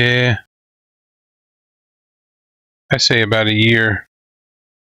 Yeah, I say about a year.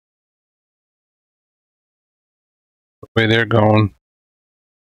 The way they're going.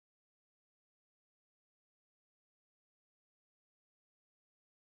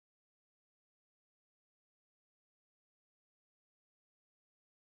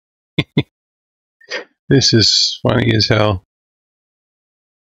 This is funny as hell.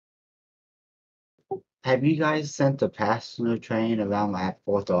 Have you guys sent the passenger train around at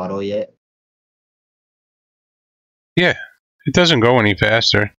full throttle yet? Yeah, it doesn't go any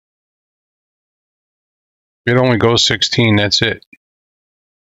faster. It only goes 16, that's it.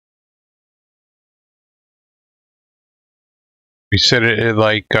 We set it at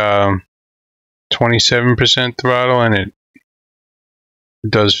like 27% throttle and it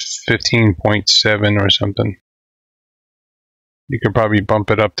does 15.7 or something. You could probably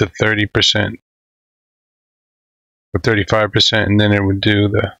bump it up to 30% or 35% and then it would do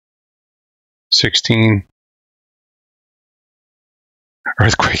the 16.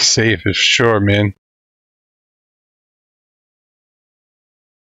 Earthquake safe is sure, man.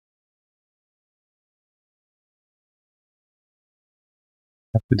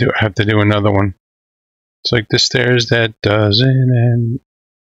 I have to do another one. It's like the stairs that doesn't, and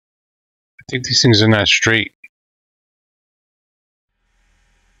I think these things are not straight.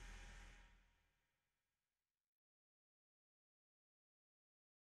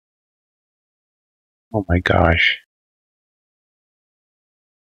 Oh my gosh.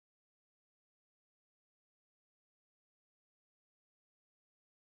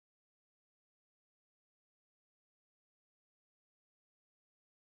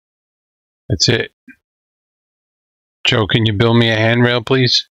 That's it. Joe, can you build me a handrail,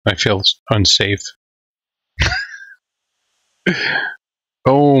 please? I feel unsafe.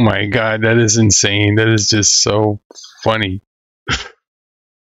 Oh my god, that is insane. That is just so funny.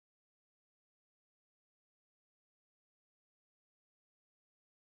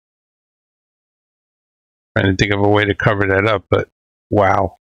 Trying to think of a way to cover that up, but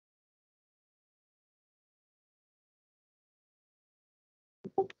wow.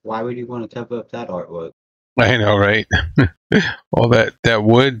 Why would you want to cover up that artwork? I know, right? All that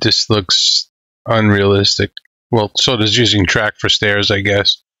wood just looks unrealistic. Well, so does using track for stairs, I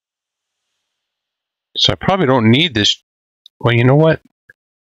guess. So I probably don't need this. Well, you know what?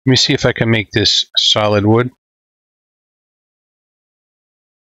 Let me see if I can make this solid wood.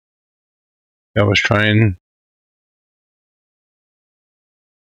 I was trying.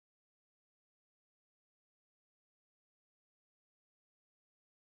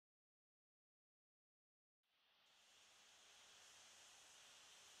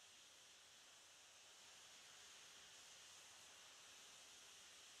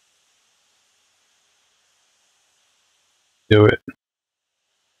 Do it.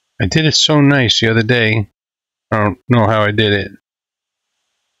 I did it so nice the other day. I don't know how I did it.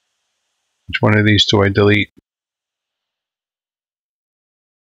 Which one of these do I delete?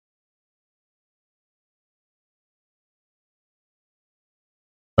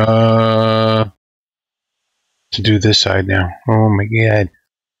 To do this side now. Oh my god.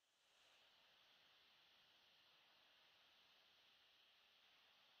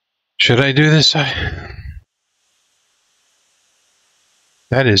 Should I do this side?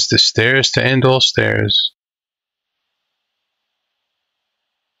 That is the stairs to end all stairs.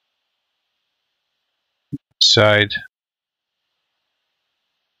 Side.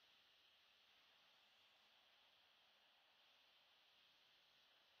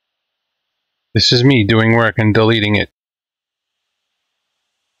 This is me doing work and deleting it.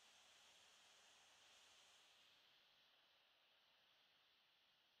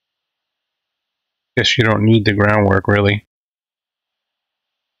 Guess you don't need the groundwork really.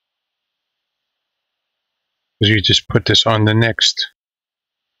 Because you just put this on the next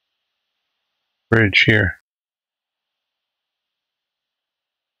bridge here.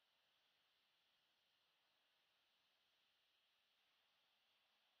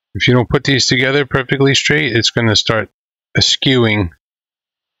 If you don't put these together perfectly straight, it's going to start askewing.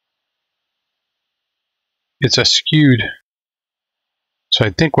 It's askewed. So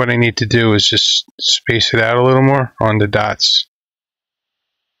I think what I need to do is just space it out a little more on the dots.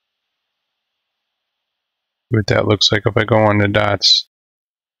 What that looks like if I go on the dots.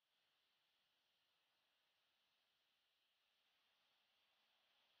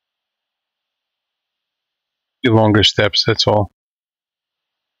 The longer steps, that's all.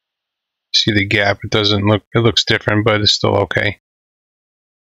 See the gap, it doesn't look, it looks different, but it's still okay.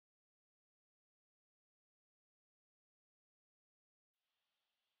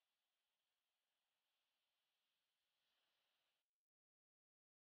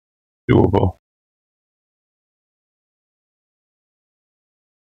 Doable.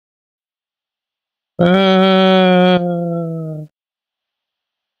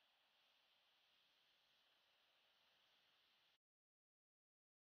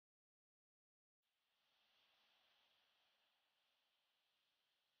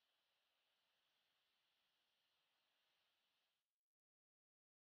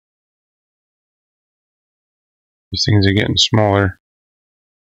 These things are getting smaller.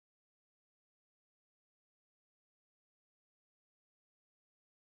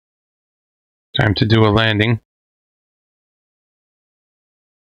 Time to do a landing.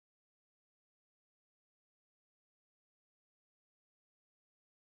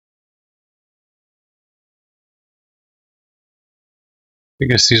 I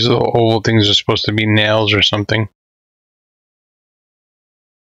guess these little oval things are supposed to be nails or something.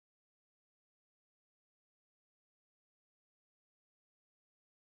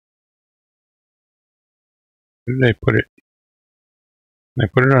 Where did I put it? Can I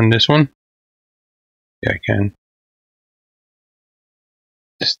put it on this one? Yeah, I can.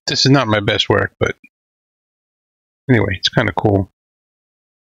 This is not my best work, but anyway, it's kind of cool.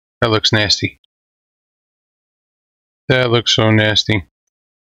 That looks nasty. That looks so nasty.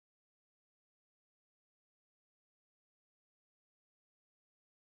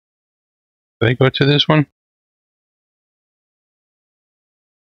 Did I go to this one?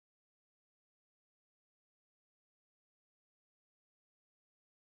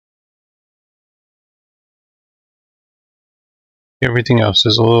 Everything else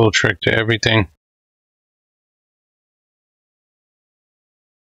is a little trick to everything.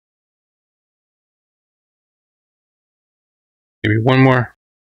 Maybe one more.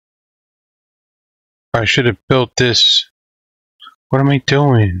 I should have built this. What am I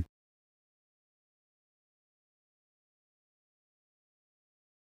doing?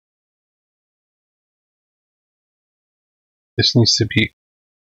 This needs to be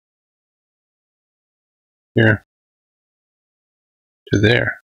here to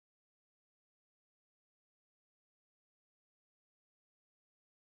there.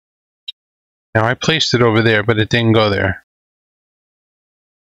 Now I placed it over there, but it didn't go there.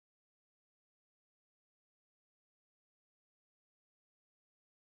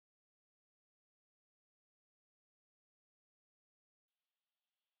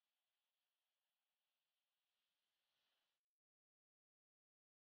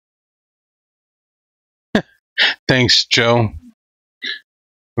 Thanks, Joe.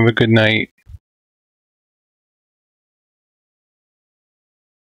 Have a good night.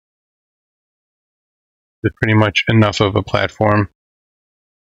 It's pretty much enough of a platform.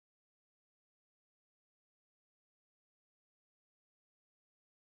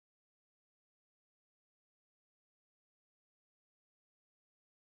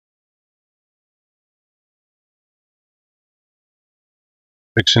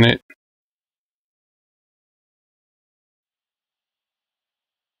 Fixing it.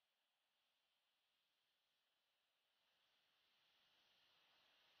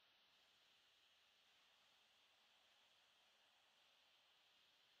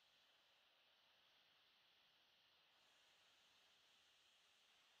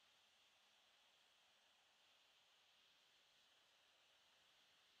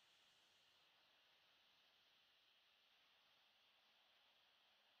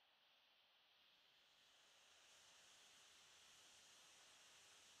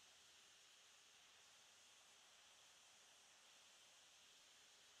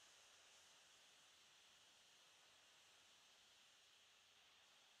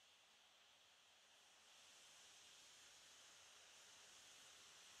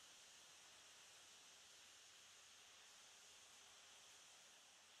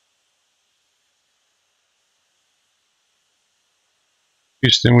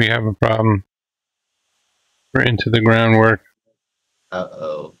 Houston, we have a problem. We're into the groundwork.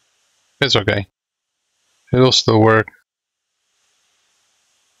 Uh-oh. It's okay. It'll still work.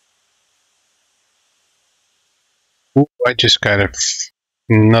 Ooh, I just got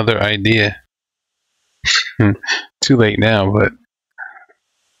another idea. Too late now, but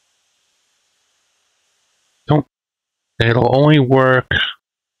don't. It'll only work.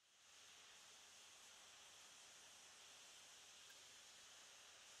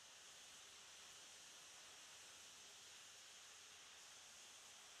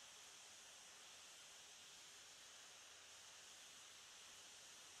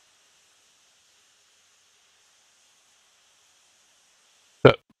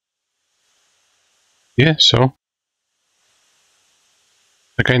 Yeah, so.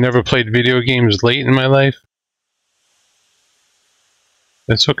 Like I never played video games late in my life.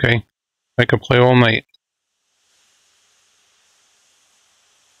 That's okay. I could play all night.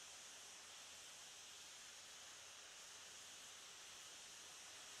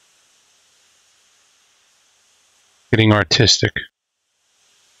 Getting artistic.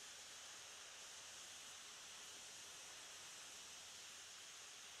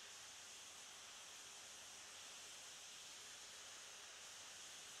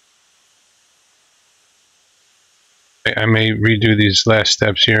 I may redo these last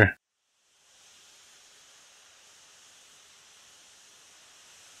steps here.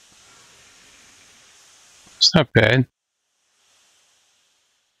 It's not bad.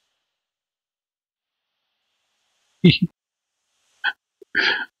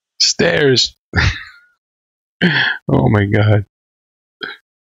 Stairs. Oh my god.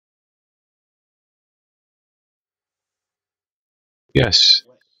 Yes.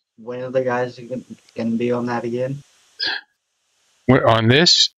 When are the guys gonna be on that again? We're on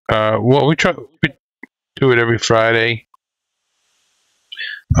this. Well, we do it every Friday.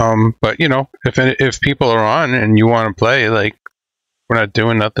 But you know, if people are on and you want to play, like we're not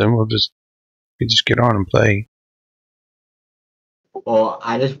doing nothing, we just get on and play. Well,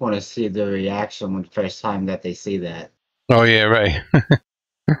 I just want to see the reaction when the first time that they see that. Oh yeah, right.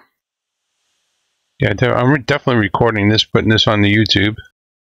 Yeah, I'm definitely recording this, putting this on the YouTube.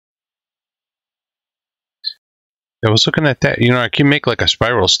 I was looking at that. You know, I can make like a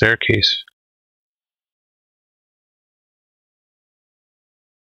spiral staircase.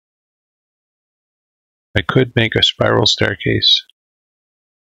 I could make a spiral staircase,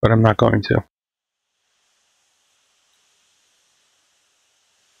 but I'm not going to.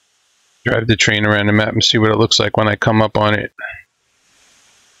 Drive the train around the map and see what it looks like when I come up on it.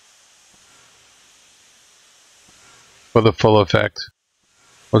 For the full effect.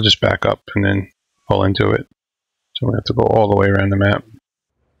 We'll just back up and then pull into it. So we have to go all the way around the map.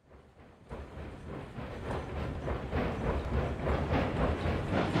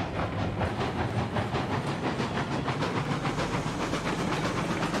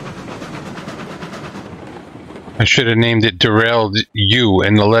 I should have named it Derailed U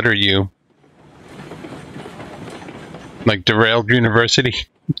and the letter U. Like Derailed University.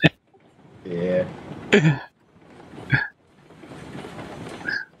 Yeah.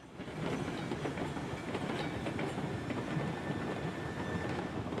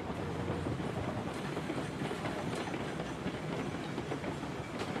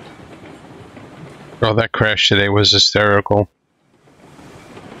 Oh, that crash today was hysterical.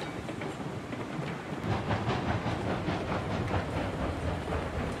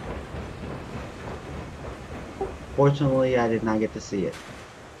 Fortunately, I did not get to see it.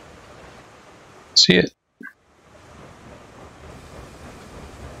 See it?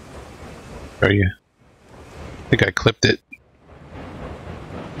 Oh yeah. I think I clipped it.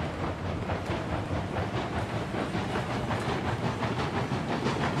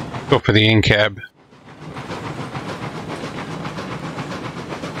 Go for the in-cab.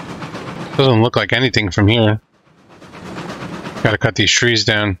 Doesn't look like anything from here. Gotta cut these trees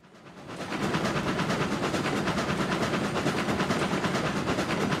down.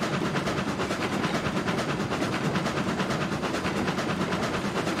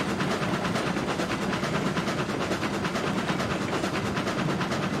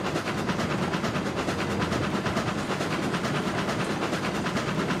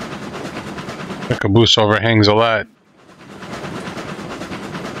 The caboose overhangs a lot.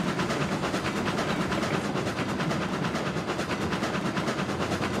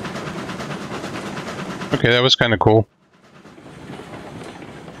 Okay, that was kind of cool.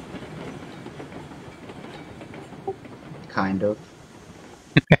 Kind of.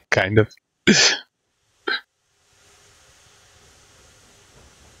 Kind of.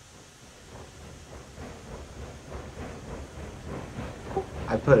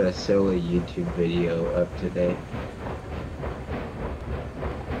 I put a silly YouTube video up today.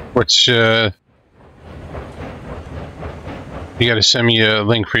 Which, you gotta send me a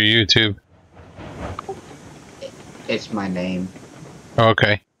link for YouTube. It's my name. Oh,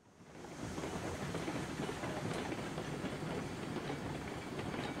 okay.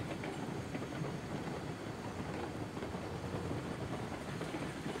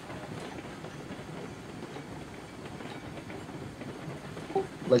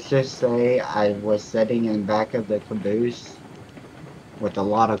 Let's just say I was sitting in back of the caboose with a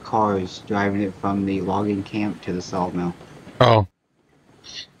lot of cars driving it from the logging camp to the sawmill. Oh.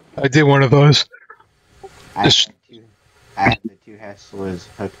 I did one of those. I had the two Hesslers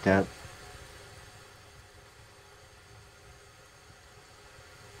hooked up.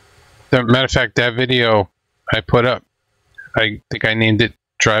 Matter of fact, that video I put up, I think I named it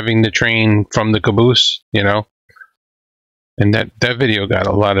Driving the Train from the Caboose, you know? And that video got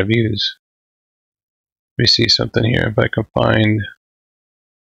a lot of views. Let me see something here if I can find.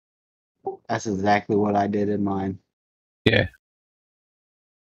 That's exactly what I did in mine. Yeah.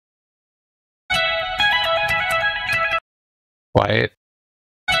 Quiet.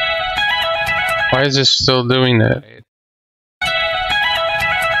 Why is this still doing that?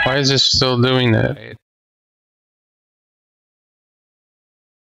 Why is this still doing that?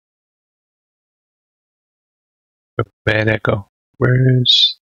 A bad echo.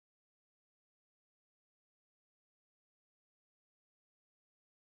 Where's...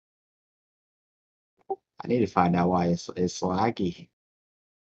 I need to find out why it's laggy.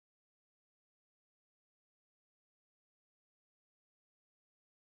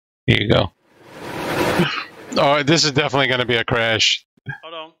 Here you go. Oh, this is definitely going to be a crash.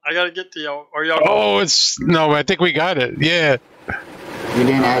 Hold on, I gotta get the. Are y'all? Oh, it's... No, I think we got it. Yeah. You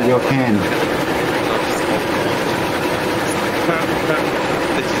didn't add your pin.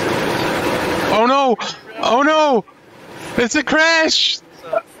 Oh no! Oh no! It's a crash!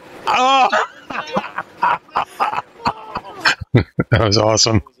 Oh! That was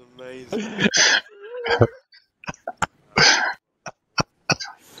awesome. That was amazing.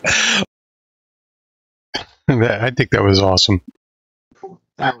 I think that was awesome.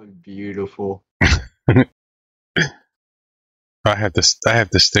 That was beautiful. I have to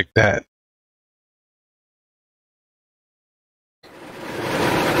stick that.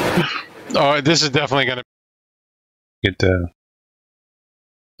 Oh, this is definitely gonna get the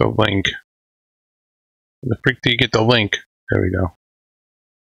link. The freak do you get the link? There we go.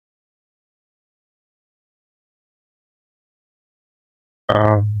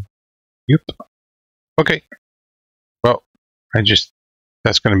 Yep. Okay. Well,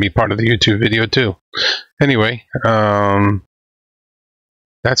 that's going to be part of the YouTube video too. Anyway,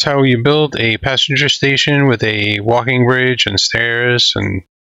 that's how you build a passenger station with a walking bridge and stairs and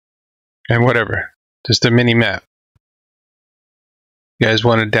whatever. Just a mini map. You guys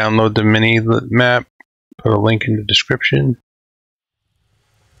want to download the mini map? put a link in the description.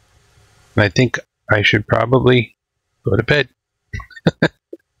 And I think I should probably go to bed.